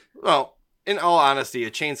 Well, in all honesty,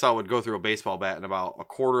 a chainsaw would go through a baseball bat in about a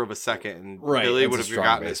quarter of a second, and Billy would have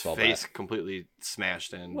gotten his face completely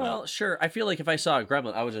smashed in. Well, sure. I feel like if I saw a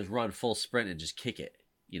gremlin, I would just run full sprint and just kick it.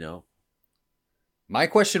 You know, my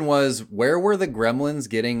question was, where were the Gremlins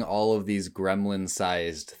getting all of these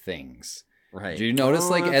gremlin-sized things? Right. Did you notice,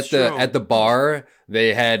 like at the bar,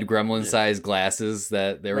 they had gremlin-sized glasses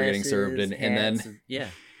that they were getting served, and then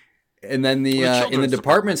and then the in the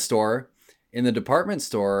department store,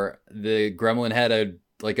 the Gremlin had a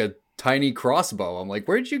tiny crossbow. I'm like,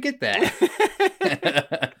 where'd you get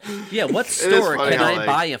that? Yeah, what store can I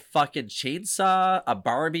buy a fucking chainsaw, a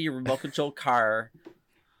Barbie remote control car,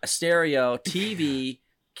 a stereo, TV,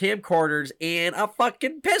 camcorders, and a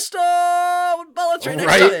fucking pistol with bullets right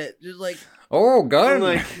next to it? Just like, oh, gun!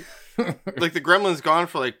 Like the Gremlin's gone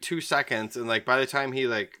for like 2 seconds, and like by the time he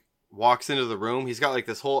like walks into the room, he's got like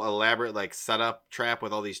this whole elaborate like setup trap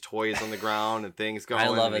with all these toys on the ground and things going. I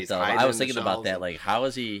love it though. I was thinking about that. Like, how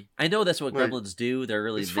is he? I know that's what Gremlins do. They're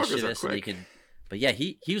really mischievous, and they can. But yeah,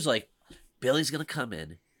 he was like, Billy's gonna come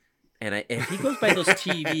in. And if he goes by those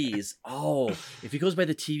TVs, if he goes by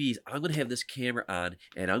the TVs, I'm going to have this camera on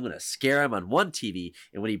and I'm going to scare him on one TV.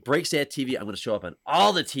 And when he breaks that TV, I'm going to show up on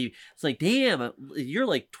all the TV. It's like, damn, you're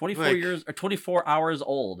like 24 hours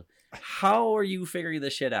old. How are you figuring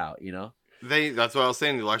this shit out, you know? That's what I was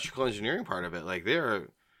saying, the electrical engineering part of it. Like, they're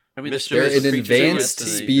an advanced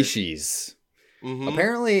species. Mm-hmm.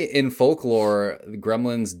 Apparently, in folklore,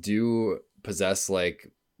 gremlins do possess,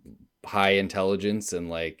 like, high intelligence and,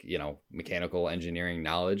 like, you know, mechanical engineering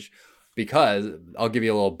knowledge, because I'll give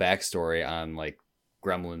you a little backstory on, like,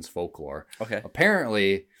 gremlins folklore. Okay.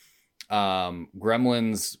 Apparently,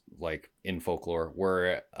 gremlins, like, in folklore,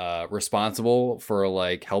 were responsible for,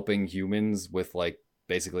 like, helping humans with, like,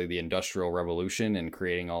 basically the Industrial Revolution and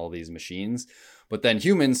creating all of these machines. But then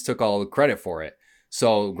humans took all the credit for it.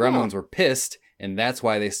 So gremlins were pissed, and that's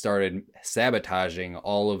why they started sabotaging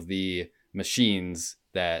all of the machines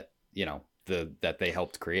that, you know, that they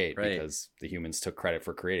helped create, Right. because the humans took credit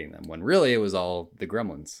for creating them, when really it was all the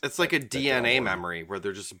Gremlins. It's like a that they all DNA were. memory where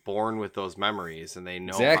they're just born with those memories and they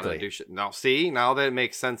know how Exactly. to do shit. Now, see, now that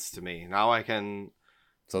makes sense to me. Now I can.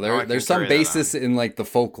 So Now I can there's some carry that basis in like the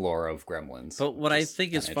folklore of Gremlins. But what which I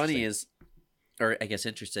think is kinda funny interesting. or I guess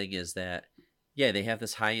interesting, is that yeah, they have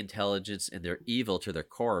this high intelligence and they're evil to their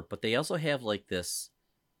core, but they also have like this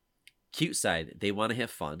cute side. They want to have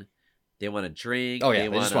fun. They want to drink. Oh, yeah,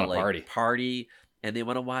 they just wanna, wanna like, party, and they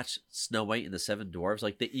want to watch Snow White and the Seven Dwarfs.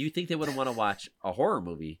 Like you think they wouldn't want to watch a horror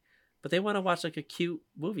movie, but they want to watch like a cute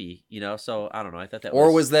movie, you know? So I don't know. I thought that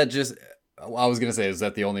Or was that just? I was gonna say, is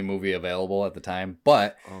that the only movie available at the time?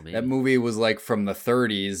 But oh, maybe. that movie was like from the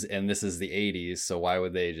 30s, and this is the 80s. So why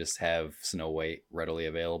would they just have Snow White readily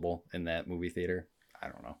available in that movie theater? I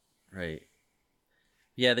don't know. Right.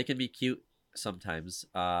 Yeah, they can be cute sometimes.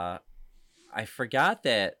 I forgot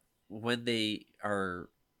that when they are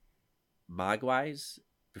Mogwais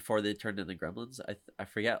before they turned into Gremlins, I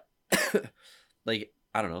forget. Like,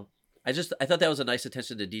 I don't know. I thought that was a nice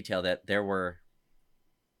attention to detail that there were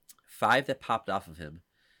 5 that popped off of him,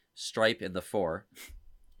 Stripe in the 4,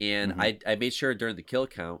 and Mhm. I made sure during the kill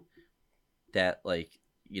count that, like,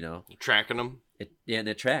 you know, Tracking them. and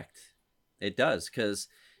it tracked. It does, because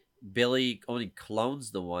Billy only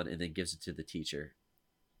clones the one and then gives it to the teacher,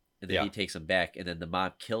 and then Yeah. he takes them back, and then the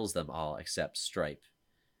mob kills them all except Stripe,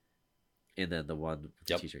 and then the one with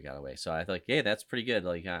the Yep. teacher got away. So I thought, hey, that's pretty good.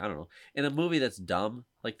 Like, I don't know, in a movie that's dumb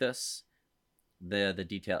like this, the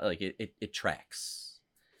detail, like it tracks.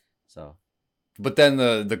 So But then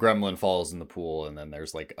the gremlin falls in the pool, and then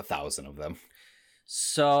there's like 1,000 of them.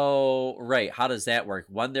 So, right, how does that work?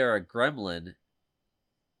 When they're a gremlin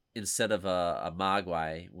instead of a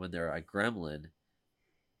mogwai, when they're a gremlin,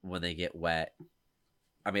 when they get wet,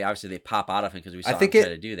 I mean, obviously they pop out of him because we saw I think him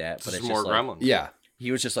try it- to do that, but Just it's more just like, gremlins. Yeah,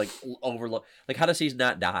 he was just like overload. Like, how does he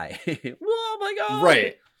not die? Oh my god!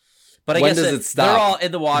 right. But I When guess does that it stop? they're all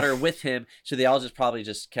in the water with him, so they all just probably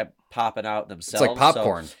just kept popping out It's themselves. like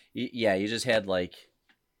popcorn. So, yeah, you just had like,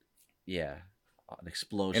 yeah, an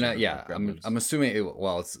explosion. And of yeah, gremlins. I'm assuming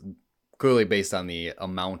it's clearly based on the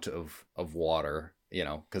amount of water, you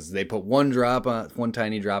know, because they put one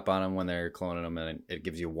tiny drop on them when they're cloning them, and it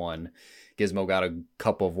gives you 1. Gizmo got a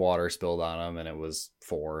cup of water spilled on him, and it was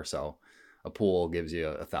 4. So a pool gives you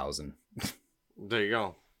 1,000. There you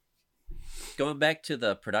go. Going back to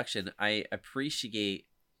the production, I appreciate,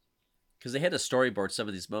 because they had to storyboard some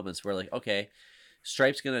of these moments where, like, okay,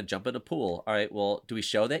 Stripe's gonna jump in a pool. All right, well, do we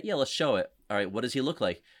show that? Yeah, let's show it. All right, what does he look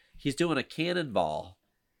like? He's doing a cannonball,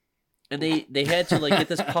 and they had to like get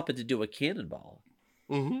this puppet to do a cannonball.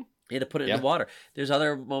 Mm-hmm. They had to put it in Yeah. the water. There's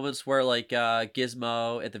other moments where like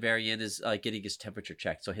Gizmo at the very end is getting his temperature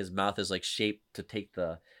checked, so his mouth is like shaped to take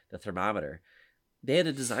the thermometer. They had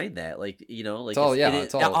to design that, like, you know, like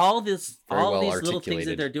it's all these very well little things that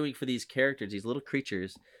articulated. they're doing for these characters, these little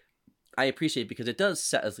creatures. I appreciate, because it does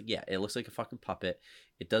set as, yeah, it looks like a fucking puppet.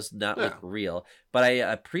 It does not look Yeah. real, but I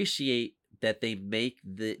appreciate that they make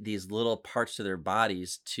these little parts to their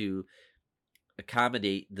bodies to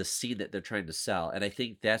accommodate the scene that they're trying to sell, and I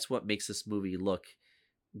think that's what makes this movie look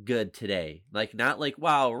good today. Like, not like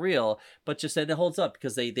wow real, but just that it holds up,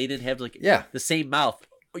 because they didn't have like Yeah, the same mouth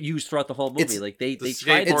used throughout the whole movie. It's- Like they the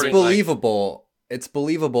tried to it's skateboarding, make, believable. It's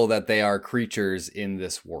believable that they are creatures in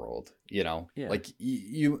this world. You know, Yeah. like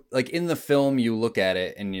you like in the film, you look at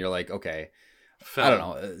it and you're like, okay, I don't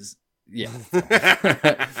know. Yeah,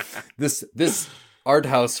 this art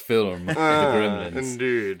house film, The Gremlins.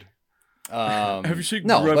 Indeed. No,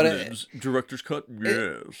 but director's cut?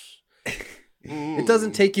 Yes. it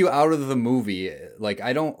doesn't take you out of the movie. Like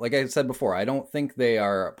I said before, I don't think they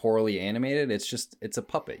are poorly animated. It's a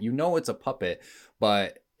puppet. You know, it's a puppet,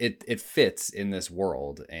 but it fits in this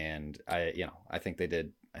world, and I think they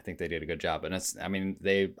did a good job. And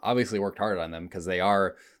they obviously worked hard on them, because they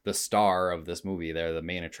are the star of this movie. They're the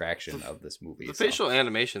main attraction of this movie. The so. facial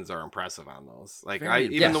animations are impressive on those. Like Very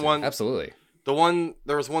even the one absolutely.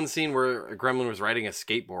 there was one scene where a gremlin was riding a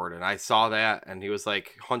skateboard, and I saw that, and he was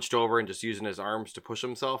like hunched over and just using his arms to push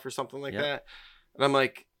himself or something like Yep. that. And I'm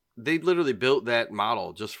like, they literally built that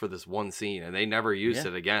model just for this one scene, and they never used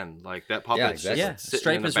Yeah. it again. Like that puppet's exactly. Yeah, just sitting in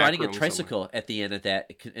Stripe the is back riding a room tricycle at the end at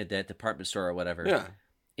that department store or whatever. somewhere. Yeah.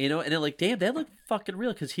 You know, and they're like, damn, that looked fucking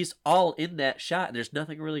real, because he's all in that shot and there's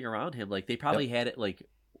nothing really around him. Like, they probably had it like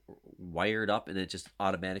wired up and it just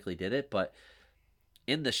automatically did it, but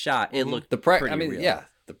in the shot, it looked pretty real. Yeah,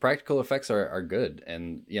 the practical effects are good,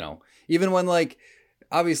 and even when like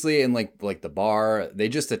obviously in like the bar, they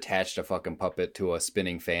just attached a fucking puppet to a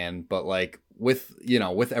spinning fan, but like with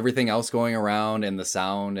with everything else going around and the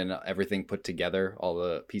sound and everything put together, all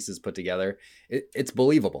the pieces put together, it's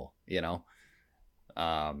believable, But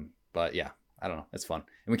yeah, I don't know. It's fun.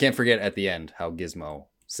 And we can't forget at the end how Gizmo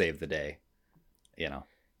saved the day,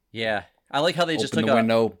 Yeah. I like how they just Open took the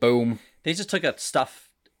window, boom. They just took a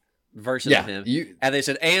stuffed version of him, and they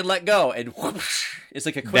said, "And let go," and whoosh, it's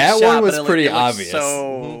like a quick that shot. One was but pretty it obvious.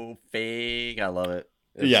 So fake. I love it.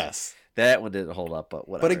 Yes, that one didn't hold up, but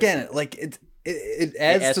whatever. But again, like it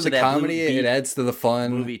adds to the comedy. It adds to the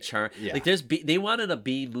fun movie charm. Yeah. Like they wanted a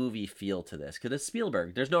B movie feel to this because it's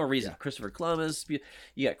Spielberg. There's no reason. Christopher Columbus.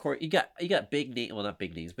 You got big name. Well, not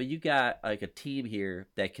big names, but you got like a team here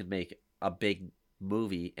that can make a big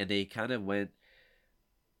movie, and they kind of went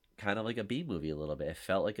like a B movie a little bit. It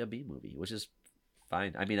felt like a B movie, which is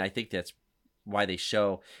fine. I mean, I think that's why they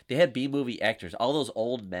had B movie actors. All those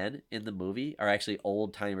old men in the movie are actually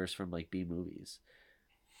old timers from like B movies.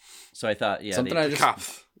 So I thought, the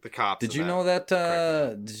cops. Did you know that?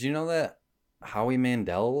 Did you know that Howie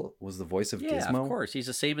Mandel was the voice of Gizmo? Yeah, of course. He's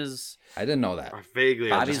the same as. I didn't know that.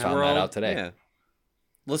 Vaguely, I just found that out today. Yeah.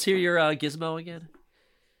 Let's hear your Gizmo again.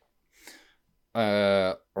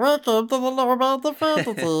 Welcome to the Nomad the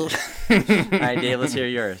Fantasy. All right, Dave, let's hear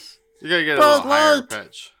yours. You gotta get a little higher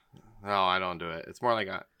pitch. No, I don't do it. It's more like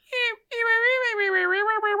a.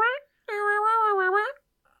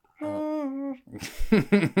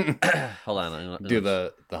 Hold on. Do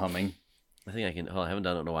the humming. I think I can. I haven't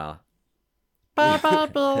done it in a while.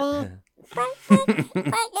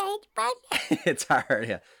 It's hard,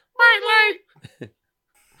 yeah.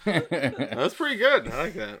 That's pretty good. I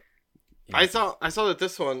like that. I saw that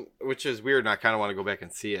this one, which is weird, and I kind of want to go back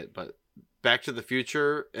and see it, but Back to the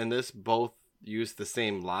Future and this both used the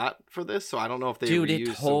same lot for this, so I don't know if they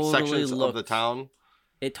reused some sections of the town.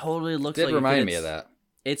 It totally looks Did like remind me of that.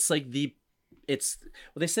 It's like they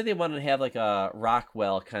said they wanted to have like a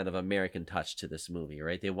Rockwell kind of American touch to this movie,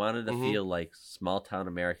 right? They wanted to feel like small town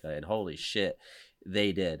America, and holy shit,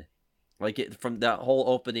 they did. Like from that whole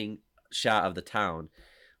opening shot of the town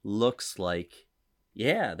looks like,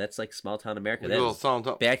 yeah, that's like small town America. That's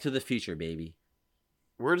Back to the Future, baby.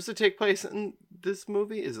 Where does it take place in this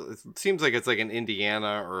movie? It seems like it's like in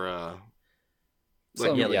Indiana or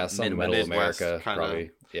some middle Midwest America, kinda.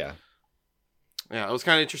 probably. Yeah. Yeah, it was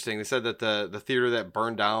kind of interesting. They said that the theater that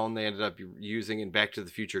burned down, they ended up using in Back to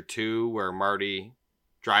the Future 2, where Marty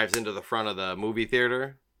drives into the front of the movie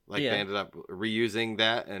theater. They ended up reusing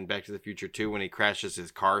that in Back to the Future 2 when he crashes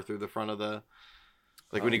his car through the front of the...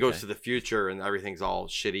 when he goes to the future and everything's all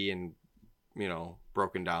shitty and,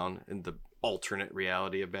 broken down in the alternate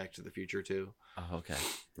reality of Back to the Future 2. Oh, okay.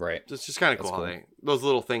 Right. It's just kind of cool. How those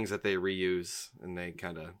little things that they reuse and they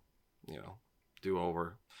kind of, do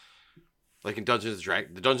over. Like in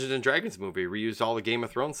the Dungeons and Dragons movie reused all the Game of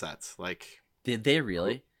Thrones sets. Did they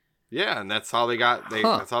really? Yeah, and that's how they got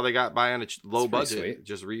that's how they got by on a low budget. Sweet.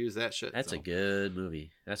 Just reuse that shit. That's a good movie.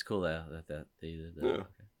 That's cool that they did that. Yeah.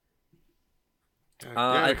 Okay.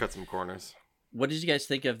 Yeah, I cut some corners. What did you guys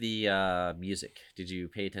think of the music? Did you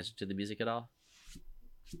pay attention to the music at all?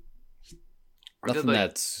 Nothing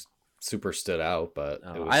that's super stood out, but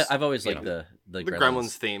I've always liked the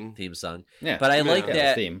Gremlins theme song. Yeah, but I like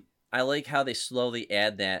that theme. I like how they slowly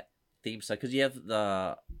add that theme song because you have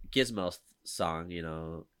the Gizmo song,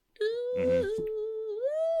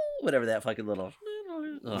 whatever that fucking little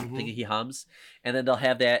thing he hums, and then they'll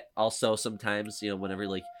have that also sometimes. Whenever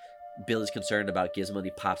Billy's concerned about Gizmo, and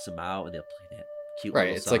he pops him out, and they'll play that cute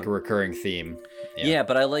little It's song. like a recurring theme. Yeah,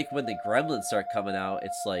 but I like when the Gremlins start coming out.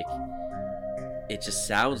 It's like it just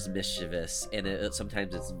sounds mischievous, and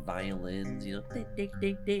sometimes it's violins, ding, ding,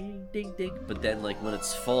 ding, ding, ding, ding. But then, when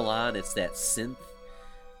it's full on, it's that synth.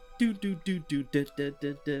 Do do do do da da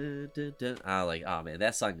da da da da. Oh man,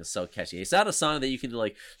 that song is so catchy. It's not a song that you can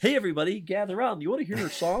hey everybody, gather around. You want to hear a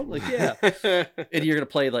song? Yeah, and you're gonna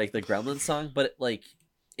play the Gremlins song, but I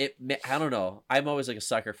don't know. I'm always a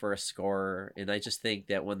sucker for a score, and I just think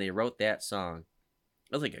that when they wrote that song,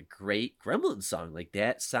 it was a great Gremlins song.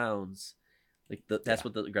 That sounds. That's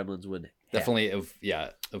what the Gremlins would have. Definitely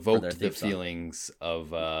evoked the feelings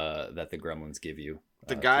of that the Gremlins give you.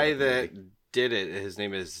 The guy that did it, his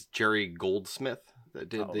name is Jerry Goldsmith, that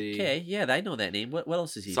did the... Okay, yeah, I know that name. What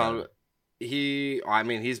else is he done?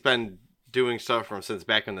 He's been doing stuff since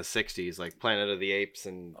back in the 60s, like Planet of the Apes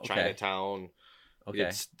and Chinatown. Okay.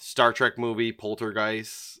 It's Star Trek movie,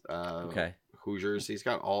 Poltergeist, Hoosiers. He's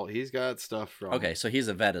got stuff from... Okay, so he's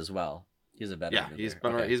a vet as well. He's a veteran. Yeah,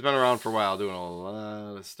 he's been around for a while doing a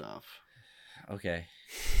lot of stuff. Okay.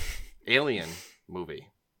 Alien movie.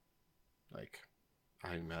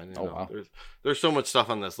 Oh, wow. There's so much stuff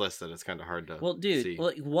on this list that it's kind of hard to Well, dude, see.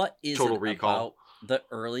 like, what is Total it Recall. about the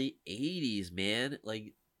early 80s, man?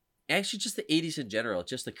 Like, actually, just the 80s in general,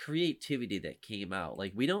 just the creativity that came out.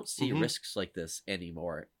 Like, we don't see risks like this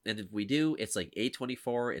anymore. And if we do, it's like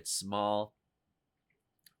A24, it's small.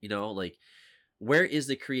 You know, like, where is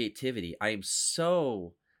the creativity? I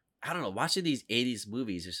don't know, watching these 80s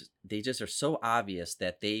movies, they just are so obvious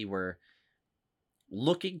that they were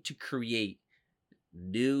looking to create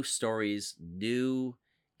new stories, new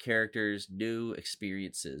characters, new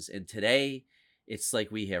experiences. And today, it's like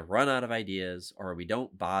we have run out of ideas, or we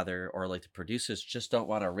don't bother, or like the producers just don't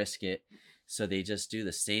want to risk it. So they just do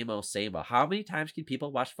the same old. How many times can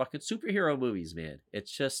people watch fucking superhero movies, man?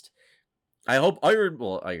 It's just, I hope Iron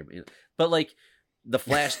Man, but like the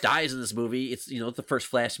Flash dies in this movie. It's, it's the first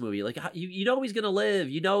Flash movie. Like, you know he's going to live.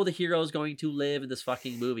 You know the hero is going to live in this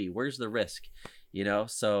fucking movie. Where's the risk?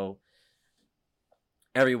 So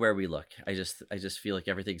everywhere we look, I just feel like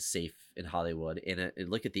everything's safe in Hollywood. And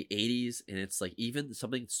look at the 80s, and it's like even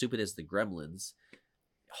something stupid as the Gremlins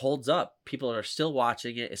holds up. People are still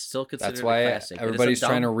watching it. It's still considered That's why a classic. everybody's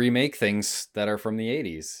trying to remake things that are from the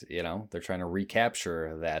 80s. They're trying to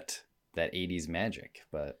recapture that 80s magic.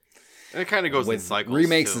 But it kind of goes in cycles.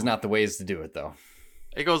 Remakes too. is not the ways to do it, though.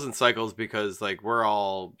 It goes in cycles because, like, we're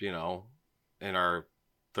all, in our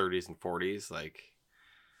 30s and 40s. Like,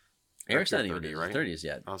 Eric's not even 30, in right? his 30s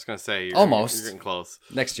yet. I was gonna say Almost. You're getting close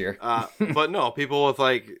Next year. But no, people with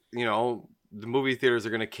the movie theaters are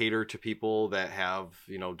gonna cater to people that have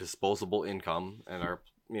disposable income and are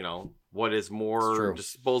what is more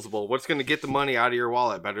disposable. What's gonna get the money out of your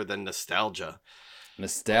wallet better than nostalgia?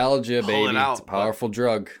 Nostalgia, baby. It's a powerful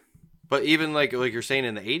drug. But even like you're saying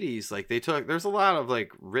in the 80s, like there's a lot of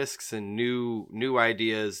like risks and new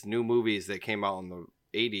ideas, new movies that came out in the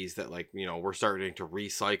 80s that we're starting to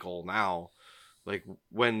recycle now. Like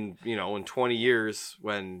when in 20 years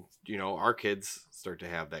when our kids start to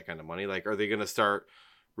have that kind of money, like are they gonna start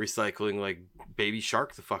recycling like Baby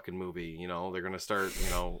Shark the fucking movie? They're gonna start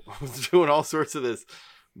doing all sorts of this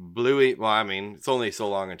Bluey. Well, I mean, it's only so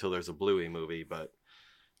long until there's a Bluey movie, but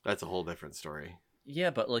that's a whole different story. Yeah,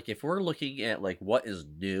 but like if we're looking at like what is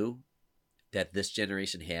new that this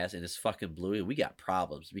generation has, and it's fucking Bluey, we got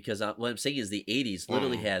problems. Because what I'm saying is the 80s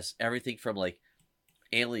literally has everything from like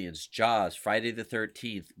Aliens, Jaws, Friday the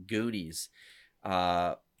 13th, Goonies. We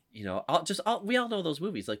all know those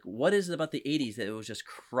movies. Like, what is it about the 80s that it was just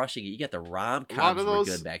crushing it? You got the rom-coms were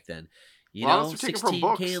good back then.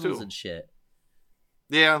 16 Candles and shit.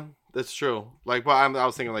 Yeah, that's true. Like, well, I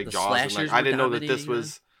was thinking like The Jaws. And, like, I didn't know that this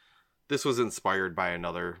dominating was inspired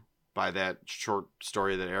by that short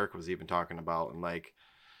story that Eric was even talking about. And like,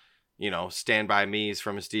 Stand By Me is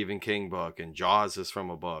from a Stephen King book, and Jaws is from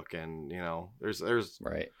a book, and there's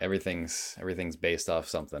right. Everything's based off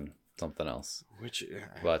something else. Which,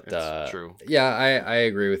 but it's true. Yeah, I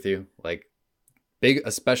agree with you. Like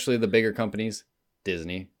especially the bigger companies,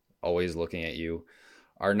 Disney, always looking at you,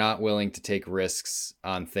 are not willing to take risks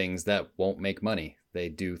on things that won't make money. They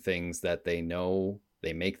do things that they know.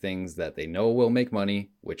 They make things that they know will make money,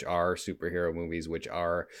 which are superhero movies, which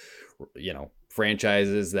are,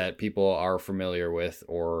 franchises that people are familiar with,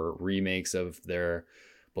 or remakes of their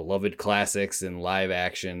beloved classics in live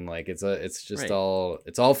action. Like it's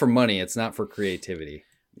all for money. It's not for creativity.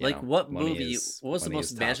 What was the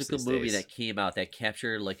most magical movie that came out that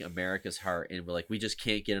captured like America's heart, and we're like, we just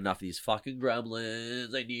can't get enough of these fucking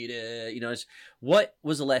Gremlins. I need it. What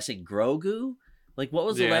was the last thing? Grogu? Like, what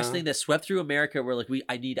was the last thing that swept through America? Where like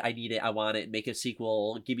I need it, I want it, make a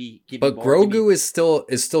sequel, give me. But more, Grogu is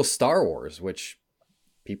still Star Wars, which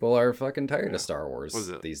people are fucking tired of Star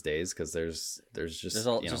Wars these days because there's just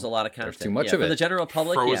a lot of content. There's too much of it. For the general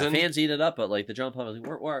public, Frozen? Fans eat it up, but like the general public,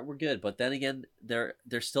 we're good. But then again, they're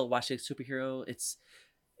still watching superhero. It's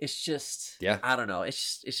just I don't know.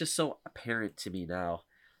 It's just so apparent to me now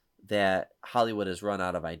that Hollywood has run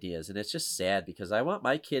out of ideas, and it's just sad because I want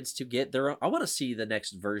my kids to get their own. I want to see the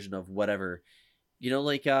next version of whatever,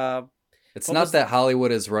 it's not that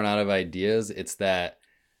Hollywood has run out of ideas, it's that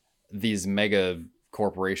these mega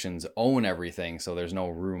corporations own everything, so there's no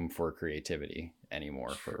room for creativity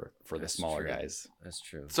anymore for the smaller guys. That's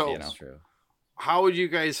true. So that's true. How would you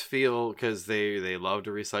guys feel, because they love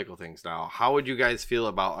to recycle things now, how would you guys feel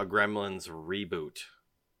about a Gremlins reboot?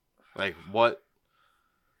 Like what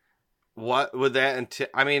would that entail?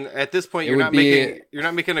 I mean, at this point, you're not making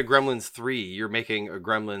a Gremlins 3. You're making a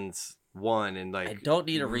Gremlins 1, and like I don't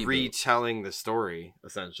need a reboot. Retelling the story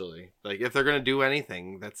essentially. Like if they're gonna do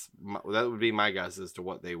anything, that would be my guess as to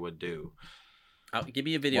what they would do. Give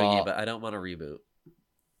me a video game, but I don't want a reboot.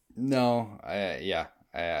 No, I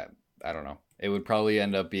don't know. It would probably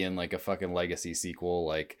end up being like a fucking legacy sequel.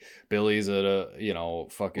 Like Billy's at a,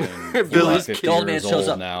 fucking Billy's 50 old man years shows old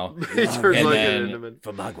up. now. He turns And like then- an intimate.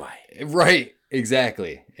 From Mogwai. Right.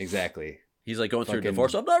 Exactly. He's like going through a Fucking-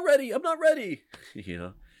 divorce. I'm not ready. You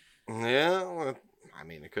know. Yeah, well, I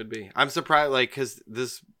mean, it could be. I'm surprised, like, because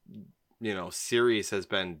this, series has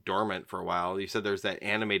been dormant for a while. You said there's that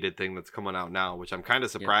animated thing that's coming out now, which I'm kind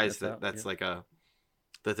of surprised that's like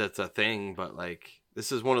that's a thing. But like,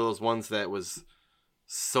 this is one of those ones that was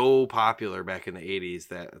so popular back in the 80s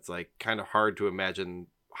that it's like kind of hard to imagine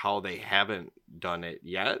how they haven't done it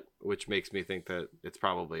yet, which makes me think that it's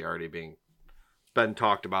probably already been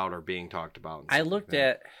talked about or being talked about. I looked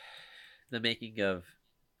at the making of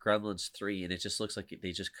Gremlins 3, and it just looks like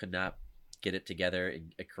they just could not get it together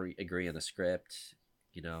and agree on the script,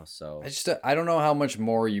 so I don't know how much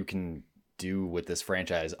more you can do with this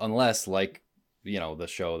franchise unless, like, the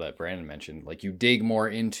show that Brandon mentioned, like you dig more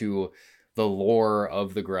into the lore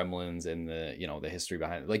of the Gremlins and the, the history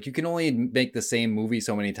behind it. Like, you can only make the same movie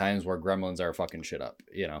so many times where Gremlins are fucking shit up,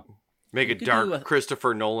 Make a could dark do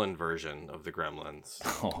Christopher Nolan version of the Gremlins.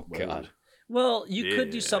 Oh, God. Well, you could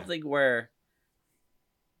do Yeah. something where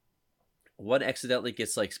one accidentally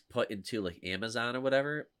gets like put into like Amazon or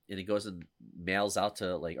whatever, and it goes and mails out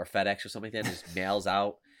to like, or FedEx or something like that, and just mails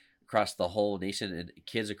out across the whole nation, and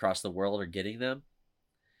kids across the world are getting them.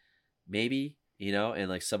 Maybe, and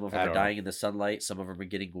like some of them are dying in the sunlight, some of them are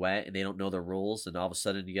getting wet, and they don't know the rules, and all of a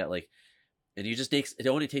sudden you got like, and it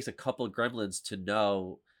only takes a couple of Gremlins to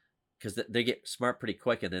know, because they get smart pretty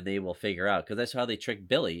quick, and then they will figure out, because that's how they tricked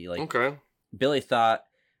Billy. Like, Okay. Billy thought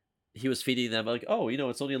he was feeding them like, oh,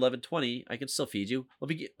 it's only 11:20. I can still feed you.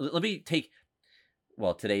 Let me take,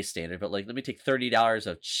 well, today's standard, but like, let me take $30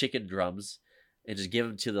 of chicken drums and just give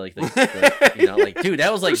them to like dude, that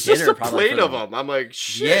was like There's dinner. just a probably plate for of them. I'm like,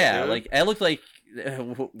 shit. Yeah, dude. like I looked like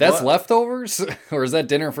That's what? leftovers? Or is that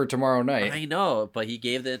dinner for tomorrow night? I know, but he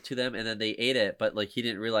gave that to them, and then they ate it. But like, he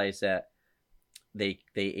didn't realize that they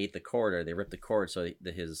ate the cord, or they ripped the cord, so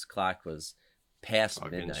his clock was past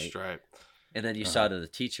Fucking midnight. stripe. And then you saw to the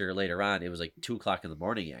teacher later on, it was like 2:00 in the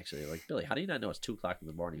morning, actually. Like, Billy, how do you not know it's 2:00 in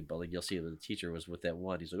the morning? But like, you'll see that the teacher was with that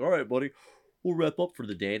one. He's like, all right, buddy, we'll wrap up for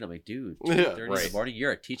the day. And I'm like, dude, 2:30 in the morning,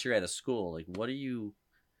 you're a teacher at a school. Like, what are you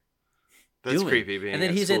That's doing? creepy. Being And then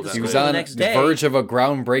at he's school at the that He school was late. the on next the day. verge of a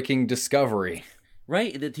groundbreaking discovery.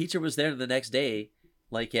 Right, and the teacher was there the next day,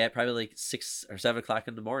 like at probably like 6 or 7 o'clock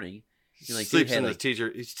in the morning. You're like, Sleeps dude, in had, the like,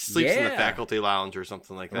 teacher. He sleeps in the Yeah. faculty lounge or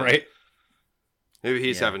something like that. Right? Maybe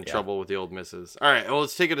he's having trouble with the old missus. All right, well,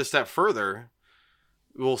 let's take it a step further.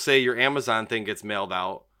 We'll say your Amazon thing gets mailed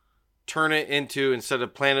out. Turn it into, instead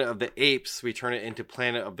of Planet of the Apes, we turn it into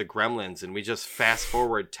Planet of the Gremlins, and we just fast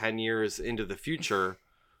forward 10 years into the future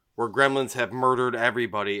where gremlins have murdered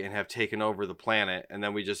everybody and have taken over the planet, and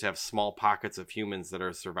then we just have small pockets of humans that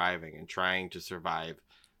are surviving and trying to survive.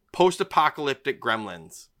 Post-apocalyptic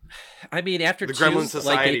gremlins. I mean, after The 2, Gremlin like,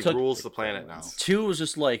 Society they took, rules the planet now. 2 was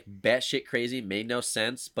just like batshit crazy, made no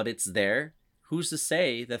sense, but it's there. Who's to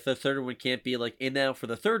say that the third one can't be like, and now for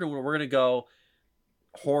the third one, we're gonna go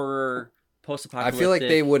horror, I post-apocalyptic. feel like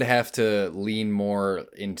they would have to lean more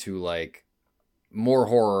into like more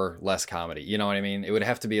horror, less comedy. You know what I mean? It would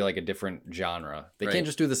have to be like a different genre. They Right. can't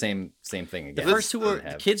just do the same thing again. The first 2 were and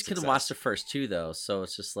have kids can success. watch the first 2 though, so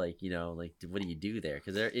it's just like, like what do you do there?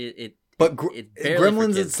 Because But it barely for Gremlins,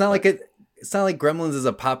 kids, it's not but- like it's not like Gremlins is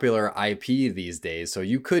a popular IP these days. So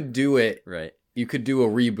you could do it. right. You could do a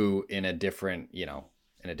reboot in a different,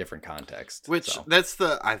 in a different context. Which so.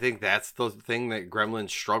 I think that's the thing that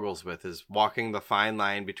Gremlins struggles with, is walking the fine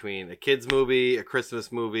line between a kids movie, a Christmas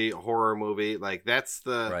movie, a horror movie. Like that's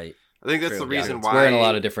the Right. I think that's True. the Yeah, reason it's why wearing a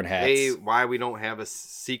lot of different hats. why we don't have a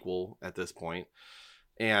sequel at this point,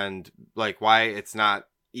 and like why it's not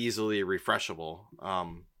easily refreshable.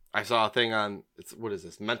 I saw a thing on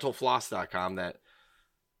mentalfloss.com that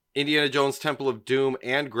Indiana Jones Temple of Doom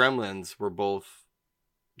and Gremlins were both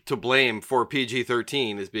to blame for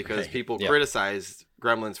PG-13, is because Right. people Yeah. criticized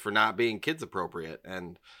Gremlins for not being kids appropriate,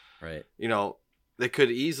 and Right. they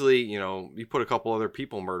could easily, you put a couple other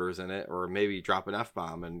people murders in it, or maybe drop an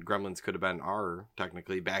F-bomb, and Gremlins could have been R,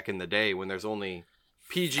 technically, back in the day when there's only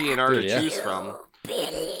PG and R to Yeah. choose from.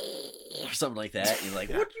 Or something like that. You're like,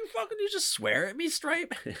 what do you fucking do? Just swear at me,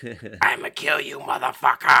 Stripe? I'ma kill you,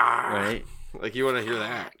 motherfucker! Right. Like, you want to hear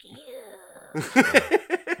that.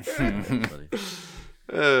 That's funny.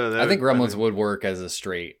 I think Gremlins would work as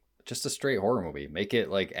just a straight horror movie. Make it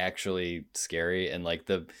like actually scary, and like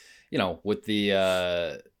with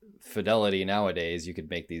the fidelity nowadays, you could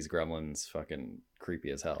make these Gremlins fucking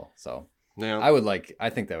creepy as hell. So Yeah. I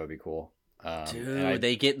think that would be cool. Dude,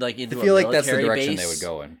 they get like into I feel a like that's the military direction base, they would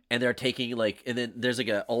go in. and they're taking like, and then there's like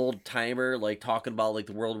an old timer like talking about like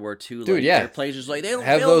the World War II. Dude, like, yeah. airplanes just like they don't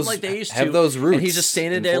Have build those- like they used to. have those roots and he's just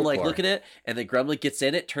standing in there like folklore. looking at it, and the gremlin gets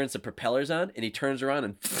in it, turns the propellers on, and he turns around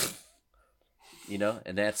and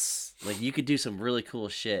and that's like you could do some really cool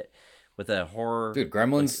shit with a horror. Dude,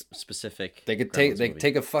 Gremlins specific. They could Gremlins movie.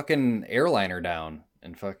 take a fucking airliner down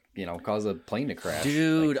and cause a plane to crash.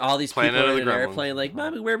 Dude, all these people Planet of are the in an Gremlins. airplane like,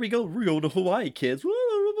 Mommy, where we go? We're going to Hawaii, kids.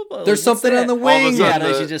 There's something on the All of a wing. sudden, Yeah, and I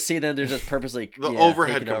the- should just see them. They're just purposely The taking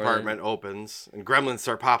overhead over. compartment opens, and gremlins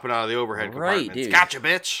start popping out of the overhead Right, compartments. dude. Gotcha,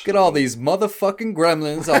 bitch! Look at all these motherfucking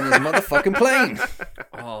gremlins on this motherfucking plane.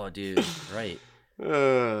 Oh, dude, right.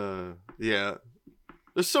 Yeah.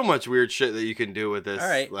 There's so much weird shit that you can do with this. All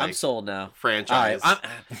right, like, I'm sold now. All franchise. right,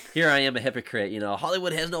 here I am, a hypocrite.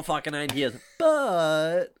 Hollywood has no fucking ideas,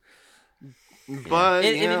 but But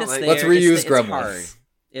it's like, there. Let's reuse it's Gremlins. hard.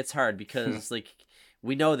 It's hard because like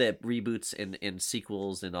we know that reboots and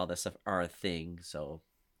sequels and all that stuff are a thing, so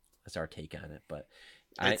that's our take on it. But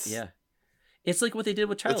it's like what they did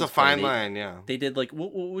with Child's it's a Play. fine line, yeah. They did like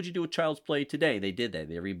what would you do with Child's Play today? They did that.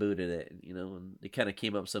 They rebooted it, and they kind of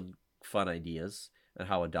came up with some fun ideas on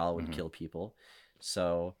how a doll would kill people.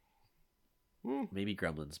 So maybe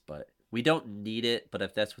Gremlins, but we don't need it. But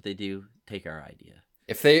if that's what they do, take our idea.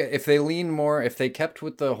 If they lean more, if they kept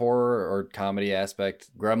with the horror or comedy aspect,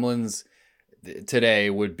 Gremlins today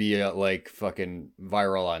would be like fucking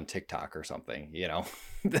viral on TikTok or something,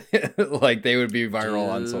 like they would be viral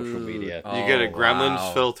on social media. You get a Gremlins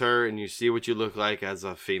wow. filter, and you see what you look like as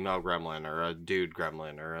a female gremlin or a dude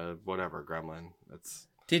gremlin or a whatever gremlin. That's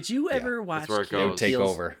Did you ever watch where it Key goes. It and would take Peele's-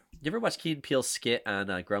 over. You ever watch Key and Peele's skit on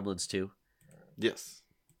Gremlins 2? yes.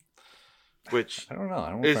 Which I don't know. I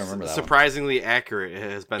don't know if I is remember that surprisingly accurate. It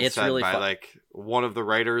has been It's said really by fun. like one of the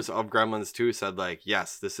writers of Gremlins 2 said like,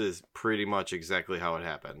 yes, this is pretty much exactly how it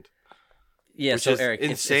happened. Yeah, Which so is Eric,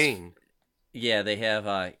 insane. yeah, they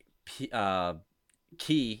have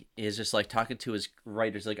Key is just like talking to his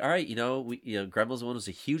writers, like, all right, Gremlins 1 was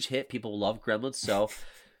a huge hit. People love Gremlins, so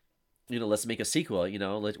let's make a sequel. We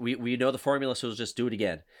know the formula, so let's just do it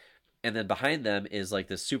again. And then behind them is like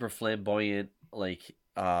this super flamboyant, like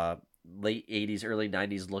late 80s, early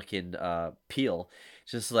 90s looking Peele.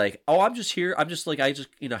 Just like, oh, I'm just here. I'm just like, I just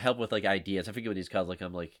help with like ideas. I forget what he's called. Like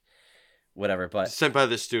I'm like whatever, but Sent by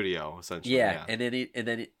the studio, essentially. yeah. And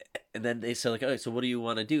then they say like, oh, so what do you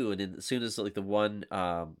want to do? And then as soon as like the one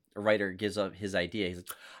writer gives up his idea, he's like,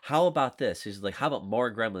 how about this? He's like, how about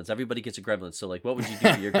more gremlins? Everybody gets a gremlin. So like, what would you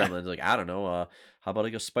do for your gremlins? Like, I don't know. How about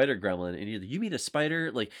like a spider gremlin? And you mean a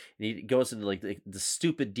spider? Like, and he goes into like the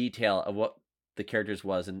stupid detail of what the characters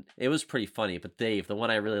was, and it was pretty funny. But Dave, the one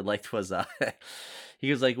I really liked was he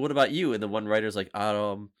was like, what about you? And the one writer's like,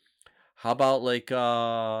 how about like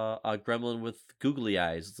a gremlin with googly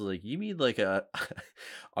eyes? It's like, you mean like a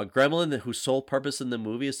gremlin whose sole purpose in the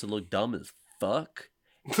movie is to look dumb as fuck?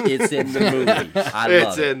 It's in the movie. I love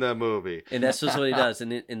It's it. in the movie. And that's just what he does.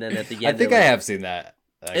 And then at the end, I think they're I like- have seen that.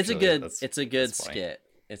 It's a actually. good. That's- It's a good that's funny. skit.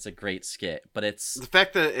 It's a great skit, but it's The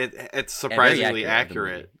fact that it's surprisingly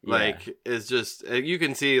accurate of the movie. like, is just you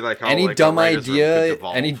can see like how Any like, a dumb writer's room could idea,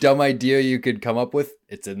 devolve. any dumb idea you could come up with,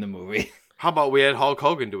 it's in the movie. How about we had Hulk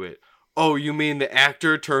Hogan do it? Oh, you mean the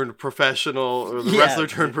actor turned professional, or the Yeah. wrestler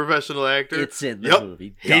turned professional actor? It's in the Yup,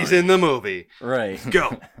 movie. He's Done. in the movie. right.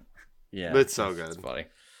 Go. Yeah. It's so It's good. funny.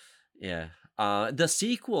 Yeah. The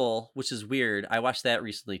sequel, which is weird, I watched that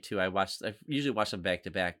recently too. I usually watch them back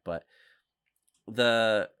to back, but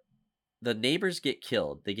the neighbors get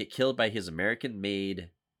killed. They get killed by his American-made,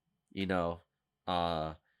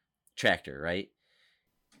 tractor, right?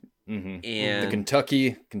 Mm-hmm. And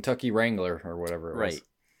The Kentucky Wrangler or whatever it was. right.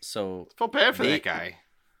 So I felt bad for They- that guy.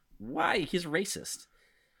 why? He's racist.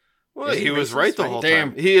 Well, Is he he was racist? right the Right. whole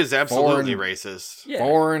Damn. time. He is absolutely Foreign- racist. Yeah.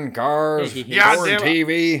 Foreign cars, Yeah, he- Yeah, foreign damn it.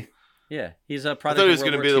 TV. Yeah, he's a I product thought of he was World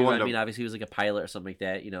gonna War be the II. one I to- mean, obviously he was like a pilot or something like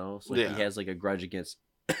that, So like, Yeah. he has like a grudge against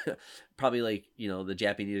probably like the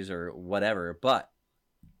Japanese or whatever. But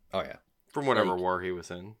Oh yeah. From whatever Like- war he was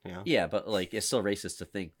in. Yeah. yeah, but like it's still racist to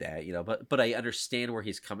think that, But I understand where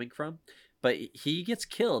he's coming from. But he gets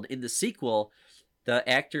killed in the sequel. The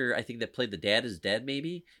actor I think that played the dad is dead,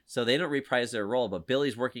 maybe. So they don't reprise their role. But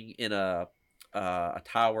Billy's working in a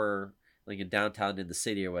tower like in downtown in the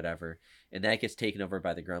city or whatever, and that gets taken over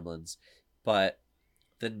by the Gremlins. But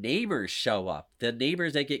the neighbors show up. The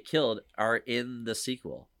neighbors that get killed are in the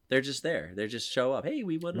sequel. They're just there. They just show up. Hey,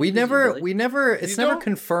 we want. We never. It's You never don't-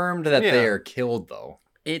 confirmed that Yeah. they are killed though.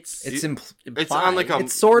 It's It's implied. It's on like a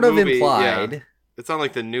it's sort of movie, implied. yeah. It's on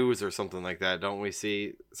like the news or something like that. Don't we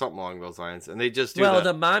see something along those lines? And they just do well,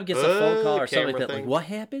 the the mom gets a phone call or something like camera that. Like, thing. what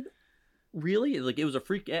happened? really? Like, it was a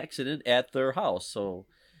freak accident at their house, so...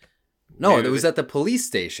 No, Maybe it was at the police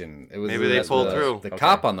station. It was Maybe they pulled through. The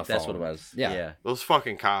cop on the phone. That's what it was. Yeah. Those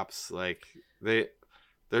fucking cops, like,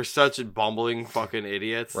 they're such bumbling fucking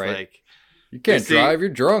idiots. Right. Like, You can't drive, you're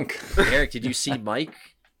drunk. Eric, did you see Mike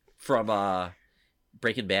from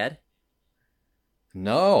Breaking Bad?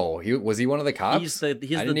 No, was he one of the cops? He's the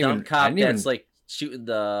dumb cop that's like shooting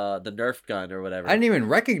the Nerf gun or whatever. I didn't even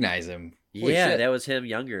recognize him. Holy Yeah, shit. that was him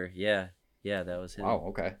younger. Yeah, that was him. Wow,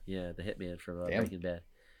 okay. Yeah, the hitman from Breaking Bad.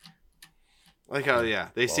 Like how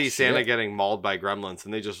they see Santa getting mauled by gremlins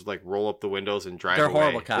and they just like roll up the windows and drive They're away.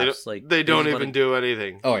 horrible cops. They don't even do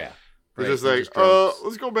anything. Oh yeah. They're Right, just they're like, just drunks.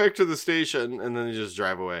 let's go back to the station, and then they just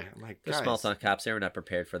drive away. I'm like, They're guys, small town cops. They were not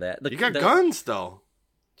prepared for that. you got guns though.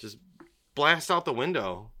 Just blast out the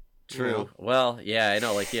window. True. You know? Well, yeah, I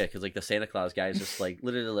know. Like, yeah, because like the Santa Claus guy is just like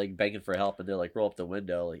literally like begging for help, and they're like roll up the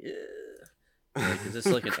window. Like, is this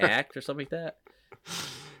like an act or something like that?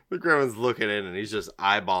 The gremlin's looking in, and he's just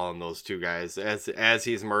eyeballing those two guys as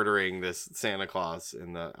he's murdering this Santa Claus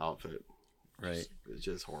in the outfit. Right. It's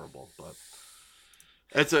just horrible, but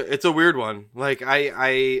it's a weird one. Like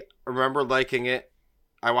I remember liking it.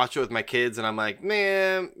 I watched it with my kids, and I'm like,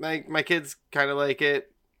 man, my kids kind of like it.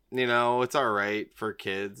 You know, it's all right for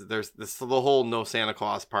kids. There's the whole no Santa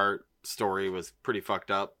Claus part story was pretty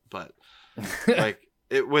fucked up, but like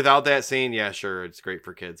without that scene, yeah, sure, it's great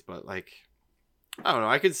for kids, but like, I don't know.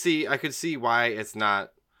 I could see why it's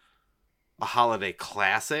not a holiday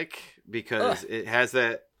classic because it has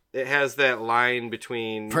that line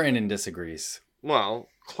between. Brandon disagrees. Well,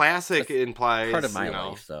 classic implies Part of my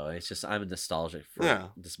life, though. It's just I'm nostalgic for Yeah.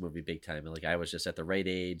 this movie big time. Like, I was just at the right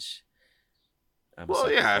age.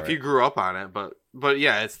 Well, yeah, if you grew up on it, but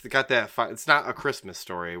yeah, it's got that. It's not a Christmas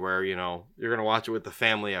story where you're gonna watch it with the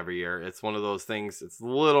family every year. It's one of those things. It's a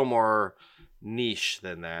little more niche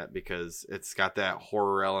than that because it's got that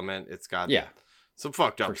horror element. It's got some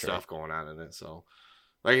fucked up stuff going on in it. So,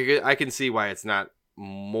 like, I can see why it's not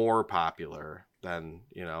more popular than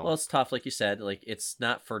Well, it's tough, like you said. Like, it's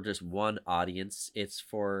not for just one audience. It's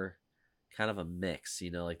for kind of a mix.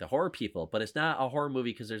 Like the horror people, but it's not a horror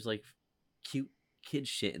movie because there's like cute kid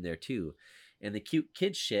shit in there too, and the cute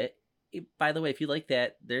kid shit. By the way, if you like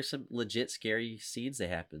that, there's some legit scary scenes that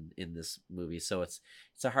happen in this movie. So it's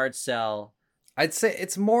a hard sell. I'd say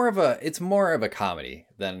it's more of a comedy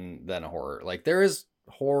than a horror. Like, there is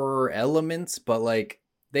horror elements, but like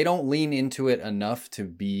they don't lean into it enough to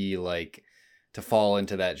be like to fall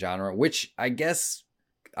into that genre, which I guess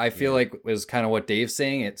I feel like is kind of what Dave's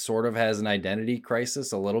saying. It sort of has an identity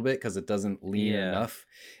crisis a little bit because it doesn't lean enough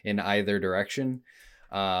in either direction.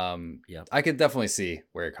 I could definitely see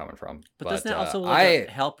where you're coming from. But doesn't that also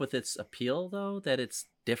help with its appeal, though, that it's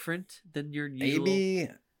different than your usual?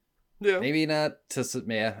 Maybe not to.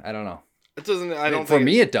 Yeah, I don't know. It doesn't. I don't. For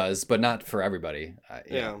me, it does, but not for everybody.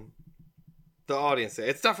 Yeah. The audience.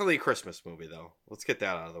 It's definitely a Christmas movie, though. Let's get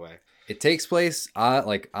that out of the way. It takes place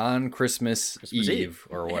like on Christmas Eve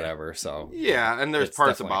or whatever. So yeah, and there's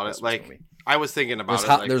parts about it. Like, movie. I was thinking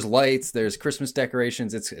about there's lights, there's Christmas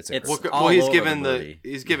decorations. It's he's given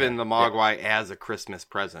the Mogwai as a Christmas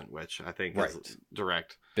present, which I think is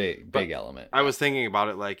direct. Big element. I was thinking about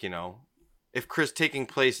it like, if taking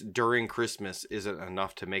place during Christmas isn't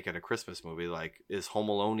enough to make it a Christmas movie, like, is Home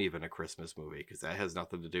Alone even a Christmas movie? Because that has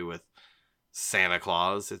nothing to do with Santa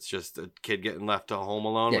Claus. It's just a kid getting left to home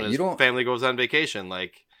alone when his family goes on vacation.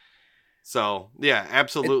 Like, so yeah,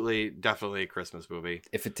 absolutely, definitely a Christmas movie.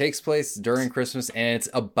 If it takes place during Christmas and it's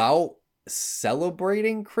about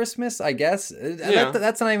celebrating Christmas, I guess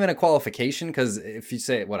that's not even a qualification, because if you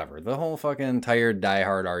say whatever, the whole fucking tired Die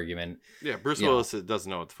Hard argument. Yeah, Bruce Willis doesn't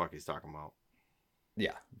know what the fuck he's talking about.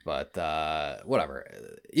 Yeah, but whatever.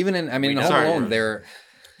 Even in Home Alone, they're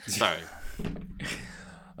sorry.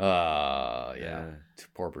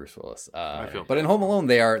 Poor Bruce Willis. But in Home Alone,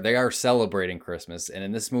 they are celebrating Christmas, and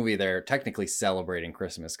in this movie, they're technically celebrating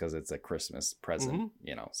Christmas because it's a Christmas present.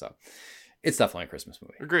 So it's definitely a Christmas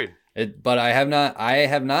movie. Agreed. But I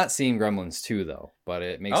have not seen Gremlins 2 though. But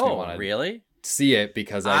it makes me want to really see it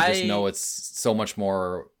because I just know it's so much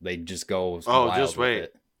more. They just go. Just wait.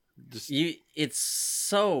 It's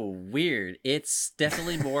so weird. It's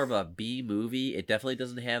definitely more of a B movie. It definitely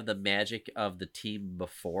doesn't have the magic of the team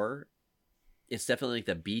before. It's definitely like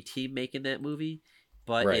the B team making that movie,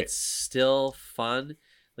 but it's still fun.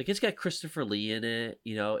 Like, it's got Christopher Lee in it.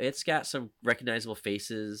 It's got some recognizable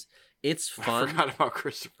faces. It's fun. I forgot about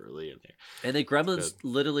Christopher Lee in there. And the Gremlins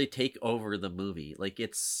literally take over the movie. Like,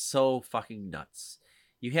 it's so fucking nuts.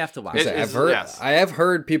 You have to watch It it. is- I have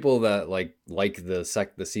heard people that like the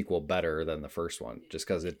sequel better than the first one, just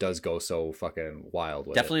because it does go so fucking wild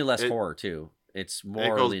with Definitely it. less horror too. It's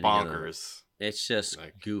more It goes leaning into that. bonkers. It's just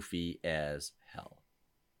Like- goofy as hell.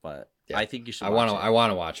 But Yeah. I think you should I watch want to. it. I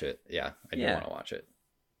want to watch it. Yeah, I do Yeah. want to watch it.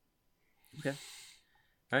 All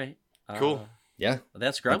right. Cool. Yeah,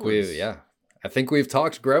 That's I think Gremlins. I think we've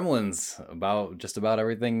talked Gremlins about just about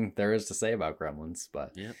everything there is to say about Gremlins.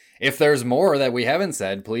 But Yep. if there's more that we haven't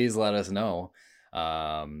said, please let us know.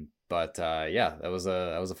 But yeah, that was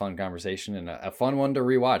a fun conversation and a fun one to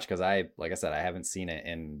rewatch because like I said, I haven't seen it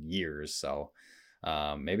in years. So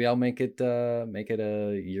maybe I'll make it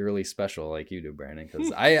a yearly special like you do, Brandon,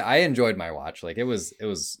 because I enjoyed my watch. Like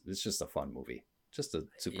it's just a fun movie, just a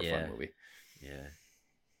super fun movie. Yeah.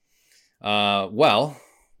 Well,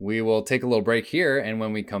 we will take a little break here, and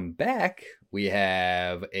when we come back, we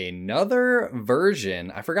have another version.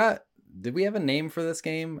 I forgot. Did we have a name for this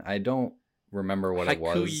game? I don't remember what it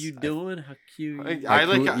was. Haiku you doing? Haiku. I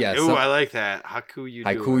like. Haiku, I like that. Haiku you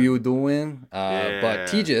doing? Haiku you doing? Yeah. But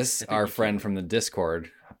Tejas, think our we friend can. from the Discord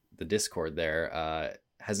there,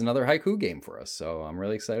 has another haiku game for us. So I'm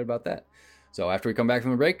really excited about that. So after we come back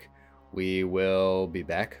from the break, we will be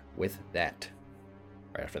back with that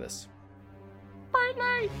right after this. Bright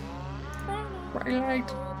light. Bright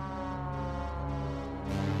light.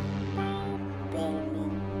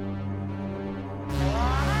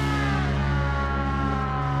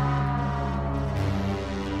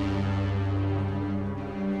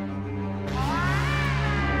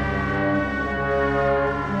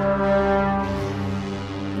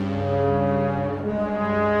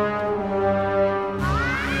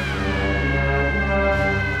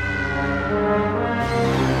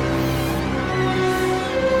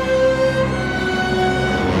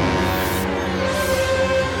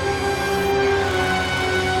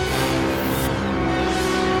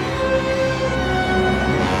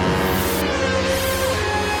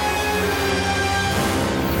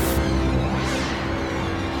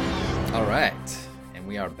 All right, and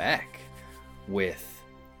we are back with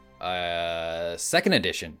second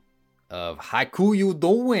edition of Haiku You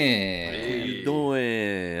Doing. What you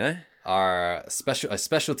doing? Huh? Our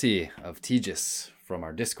specialty of Tejas from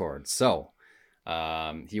our Discord. So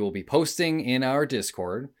he will be posting in our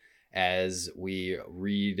Discord as we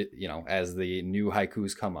read, as the new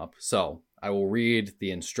haikus come up. So I will read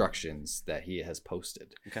the instructions that he has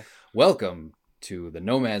posted. Okay. Welcome to the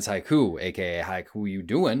Nomads Haiku, aka Haiku You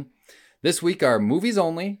Doing. This week are movies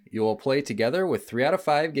only. You will play together with 3 out of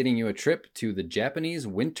 5, getting you a trip to the Japanese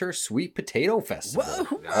Winter Sweet Potato Festival.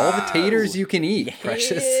 Whoa. All the taters you can eat,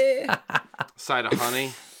 precious. Side of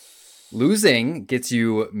honey. Losing gets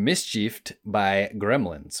you mischiefed by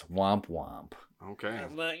Gremlins. Womp womp. Okay.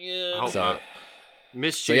 So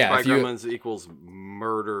Mischief yeah, by if you- Gremlins equals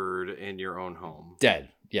murdered in your own home. dead.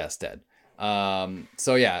 Yes, dead.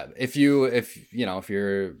 So yeah, if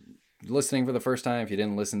you're listening for the first time, if you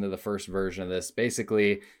didn't listen to the first version of this,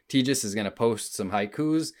 basically Tejas is going to post some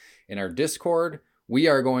haikus in our Discord. We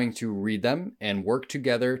are going to read them and work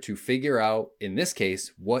together to figure out, in this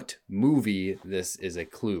case, what movie this is a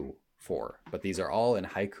clue for. But these are all in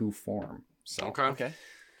haiku form. So Okay.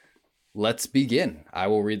 let's begin. I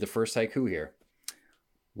will read the first haiku here.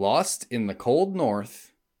 Lost in the cold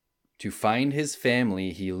north, to find his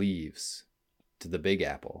family he leaves to the Big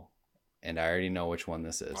Apple. And I already know which one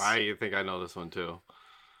this is. I think I know this one too.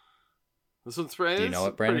 This one's pretty, you know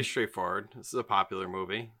it, Brandon? pretty straightforward. This is a popular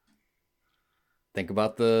movie. Think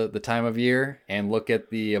about the time of year and look at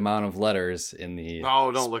the amount of letters in the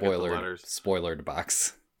No, don't look at the letters. spoilered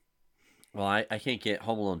box. Well, I can't get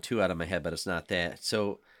Home Alone 2 out of my head, but it's not that.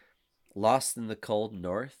 So, Lost in the Cold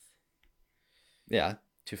North Yeah.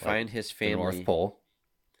 to find his The family. North Pole.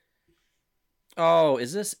 Oh,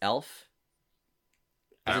 is this Elf?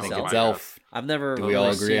 I I think think it's it might Elf. I've never Do we all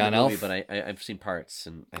really agree seen the on movie, Elf? but I've seen parts.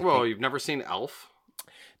 And I Well, think- you've never seen Elf?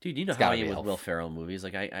 dude, you know It's how I gotta am be with Elf. Will Ferrell movies.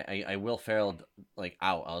 Like I Will Ferrell like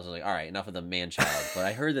out. I was like, all right, enough of the man child. But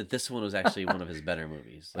I heard that this one was actually one of his better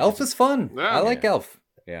movies. Like, Elf is fun. Yeah. I like Yeah. Elf.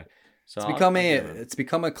 yeah. So It's I'll- become I'll a give it it's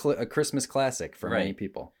become a Christmas classic for many Right.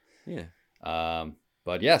 people. yeah.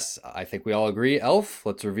 But yes, I think we all agree. Elf.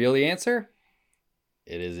 Let's reveal the answer.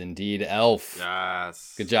 It is indeed Elf.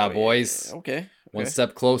 Yes. Good job, Oh, yeah. boys. Okay. One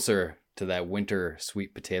step closer to that winter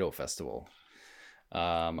sweet potato festival.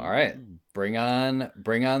 All right, bring on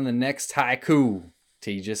the next haiku,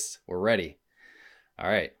 Tejas. We're ready. All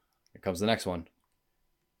right, here comes the next one.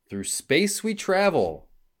 Through space we travel,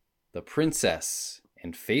 the princess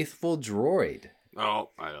and faithful droid. Oh,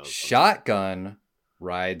 I know. this one. Shotgun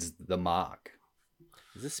rides the Mog.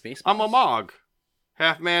 Is this space? I'm a Mog.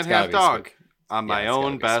 Half man, It's gotta half be dog. I'm my it's gotta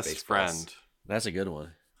own be best Spaceballs. friend. That's a good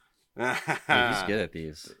one. Dude, he's good at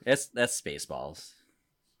these. That's Spaceballs.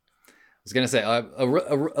 I was gonna say,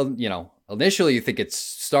 initially you think it's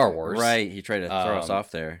Star Wars, Right. He tried to throw us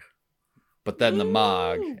off there. But then the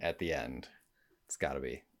Mog at the end, it's gotta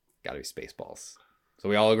be Spaceballs. So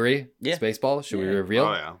we all agree? Yeah. Spaceballs? Should we Yeah. reveal?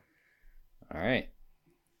 Oh yeah. All right.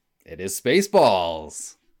 It is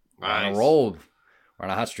Spaceballs. We're on a Nice. roll. We're on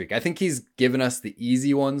a hot streak. I think he's given us the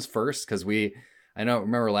easy ones first because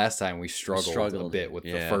remember last time we struggled a bit with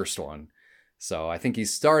the first one. So I think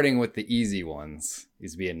he's starting with the easy ones.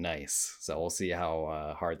 He's being nice. So we'll see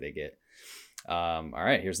how hard they get. All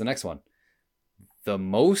right, here's the next one. The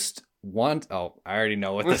most I already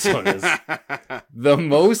know what this one is. The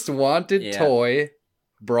most wanted toy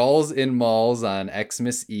brawls in malls on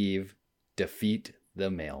Xmas Eve. Defeat the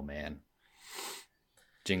mailman.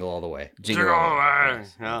 Jingle all the way. Jingle all the way.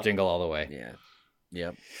 Yeah. Jingle all the way. Yeah.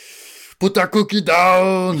 Yep. Put that cookie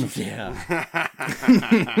down. Yeah.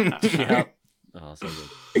 Yep. Oh, so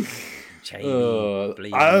good. Jamie,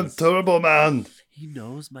 please. I'm Turbo Man. He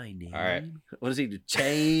knows my name. All right. What does he do?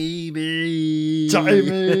 Jamie.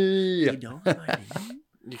 Jamie. He knows my name.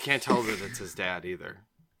 You can't tell that it's his dad either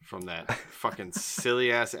from that fucking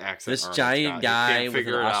silly ass accent. This Arnold's giant got. You guy can't with an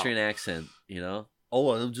figure it out. Austrian accent, you know?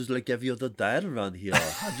 Oh, I'm just like every other dad around here.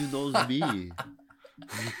 How do you know me?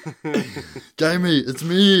 Jamie, it's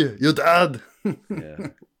me, your dad. Yeah.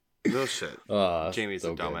 No shit. Jamie's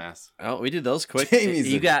so a good. dumbass. Oh, we did those quick. Jamie's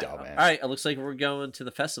you a got dumbass. all right. It looks like we're going to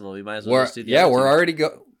the festival. We might as well just do the Yeah, other we're two.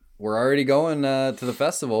 already going to the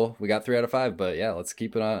festival. We got 3 out of 5, but yeah, let's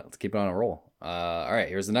keep it on a roll. All right,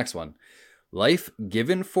 here's the next one. Life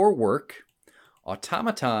given for work.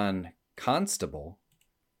 Automaton constable.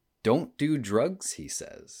 Don't do drugs, he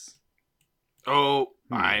says. Oh,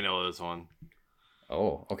 I know this one.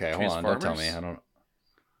 Oh, okay. Hold on. Don't tell me. I don't.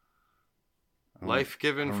 Life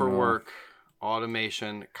given for work.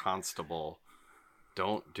 Automation constable.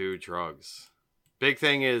 Don't do drugs. Big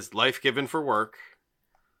thing is life given for work.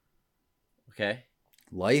 Okay.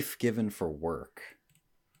 Life given for work.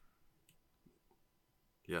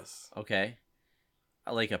 Yes. Okay.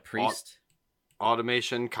 Like a priest.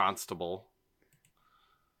 Automation constable.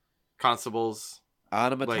 Constables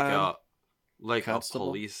Automaton. like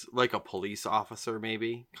Constable? a police officer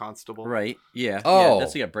maybe constable. Right. Yeah. Oh. Yeah,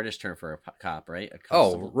 that's like a British term for a cop, right? A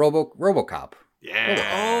Oh, constable. RoboCop.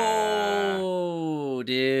 Yeah. Oh,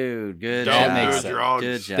 dude. Good Don't job. makes do sense. drugs.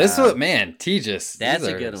 Good job. This one, man, Tejas. That's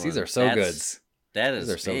these a are, good one. These are so That's- That is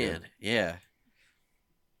These are so man. good. Yeah.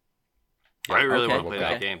 I really Okay, want to play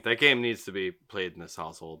that okay. game. That game needs to be played in this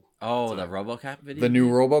household. Oh, the RoboCop video. The new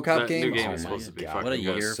RoboCop That game. new game Oh is my supposed to be God. fucking What a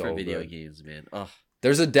good. year So for video good. games, man. Oh.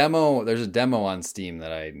 There's a demo on Steam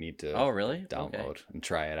that I need to Oh, really? download Okay. and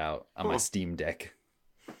try it out on my Cool. Steam Deck.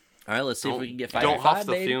 All right, let's see if we can get 5 Don't out of 5, huff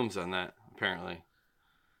the baby. fumes on that. Apparently.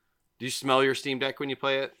 Do you smell your Steam Deck when you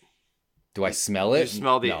play it? Do I smell Do it? you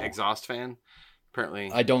smell the No. exhaust fan?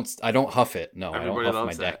 Apparently. I don't huff it. No, Everybody I don't huff my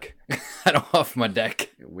loves that. deck. I don't huff my deck.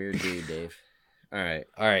 You're a weird dude, Dave. All right.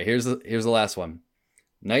 All right, here's the last one.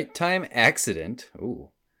 Nighttime accident. Ooh.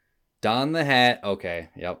 Don the hat. Okay,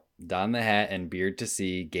 yep. Don the hat and beard to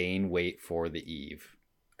see. Gain weight for the eve.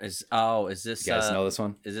 Is this You guys know this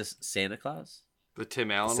one? Is this Santa Claus? The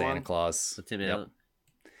Tim Allen Santa one? Claus. The Tim Yep. Allen?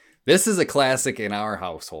 This is a classic in our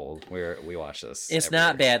household where we watch this. It's every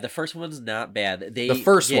not year. bad. The first one's not bad. They The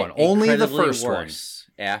first get one. Only the incredibly first one. worse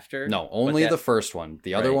after. No, but only that- the first one.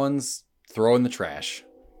 The other Right. ones, throw in the trash.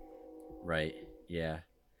 Right. Yeah.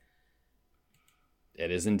 It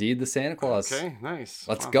is indeed the Santa Claus. Okay, nice.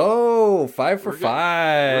 Let's Wow. go. 5 for We're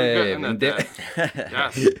 5. getting at that.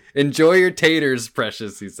 Yes. Enjoy your taters,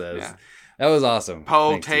 precious, he says. Yeah. That was awesome.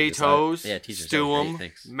 Thanks, Tejas. Potatoes. Yeah, teachers are stew great, them,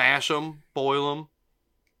 thanks. mash them, boil them.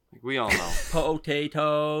 We all know.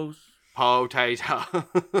 Potatoes. Potato.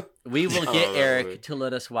 We will get Oh, Eric wait. to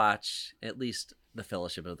let us watch at least the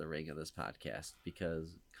Fellowship of the Ring of this podcast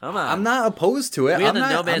because come on, I'm not opposed to it. We are I'm the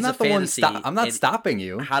not, nomads I'm not of the one fantasy, I'm not and- stopping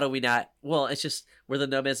you. How do we not? Well, it's just we're the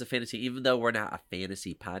nomads of fantasy, even though we're not a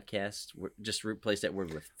fantasy podcast. We're just replace that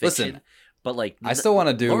word with fiction. Listen, but like I still want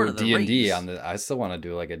to Lord do of the D&D Rings. on the I still want to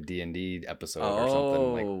do like a D&D episode or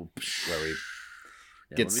something like Oh, where we yeah,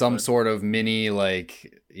 get that'd be some fun. sort of mini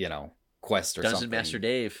quest or Dungeon something. Master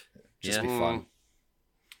Dave. Just Yeah. be fun.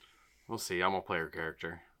 We'll see. I'm a player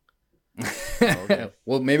character. Okay.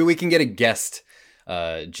 Well, maybe we can get a guest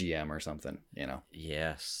GM or something.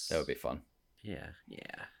 Yes. That would be fun. Yeah.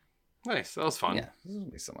 Yeah. Nice. That was fun. Yeah, this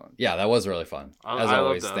would be someone. Yeah, that was really fun. I As love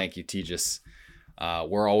always, that. thank you, Tejas.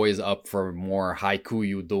 We're always up for more haiku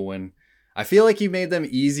you doing. I feel like you made them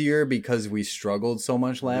easier because we struggled so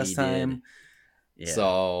much last We did. time. Yeah.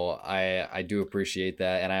 So I do appreciate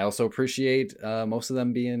that, and I also appreciate most of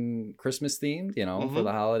them being Christmas themed, you know, for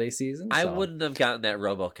the holiday season. I so. wouldn't have gotten that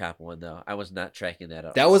RoboCop one though. I was not tracking that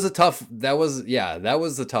up. That was a tough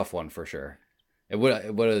one for sure. It would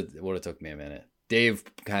have took me a minute. Dave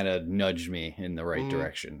kind of nudged me in the right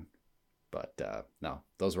direction, but no,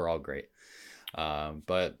 those were all great.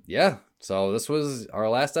 But yeah, so this was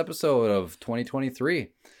our last episode of 2023.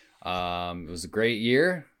 It was a great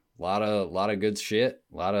year. A lot of good shit.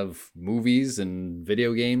 A lot of movies and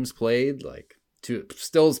video games played. Like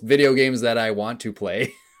still video games that I want to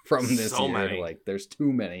play from this year. Many. Like there's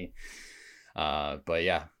too many. But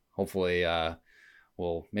yeah, hopefully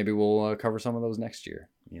we'll cover some of those next year.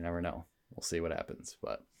 You never know. We'll see what happens.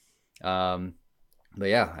 But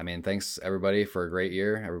yeah, I mean, thanks everybody for a great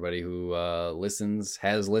year. Everybody who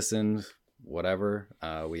has listened, whatever.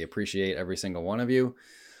 We appreciate every single one of you.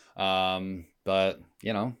 But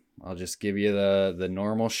you know, I'll just give you the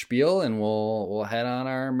normal spiel, and we'll head on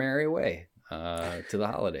our merry way to the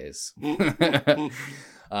holidays.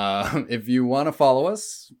 If you want to follow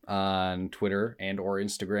us on Twitter and or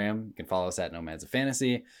Instagram, you can follow us at Nomads of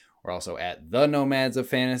Fantasy. We're also at the Nomads of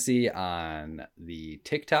Fantasy on the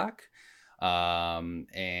TikTok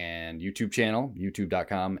and YouTube channel,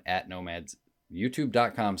 youtube.com/@Nomads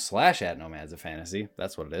of Fantasy.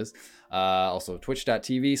 That's what it is. Also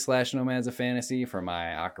twitch.tv/Nomads of Fantasy for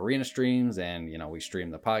my Ocarina streams. And, you know, we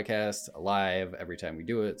stream the podcast live every time we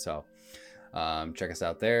do it. So check us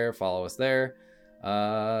out there. Follow us there.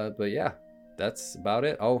 But yeah, that's about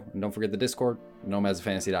it. Oh, and don't forget the Discord,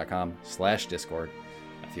 nomadsoffantasy.com/Discord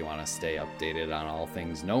if you want to stay updated on all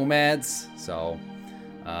things Nomads. So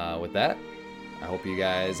with that, I hope you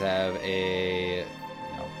guys have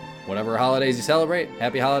whatever holidays you celebrate.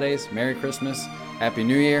 Happy holidays, Merry Christmas, Happy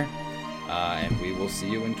New Year, and we will see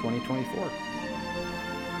you in 2024.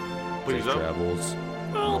 Please Safe travels,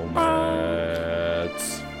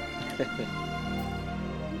 Nomads.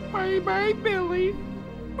 Bye bye, Billy.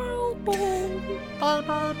 Bye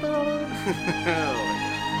bye, Billy.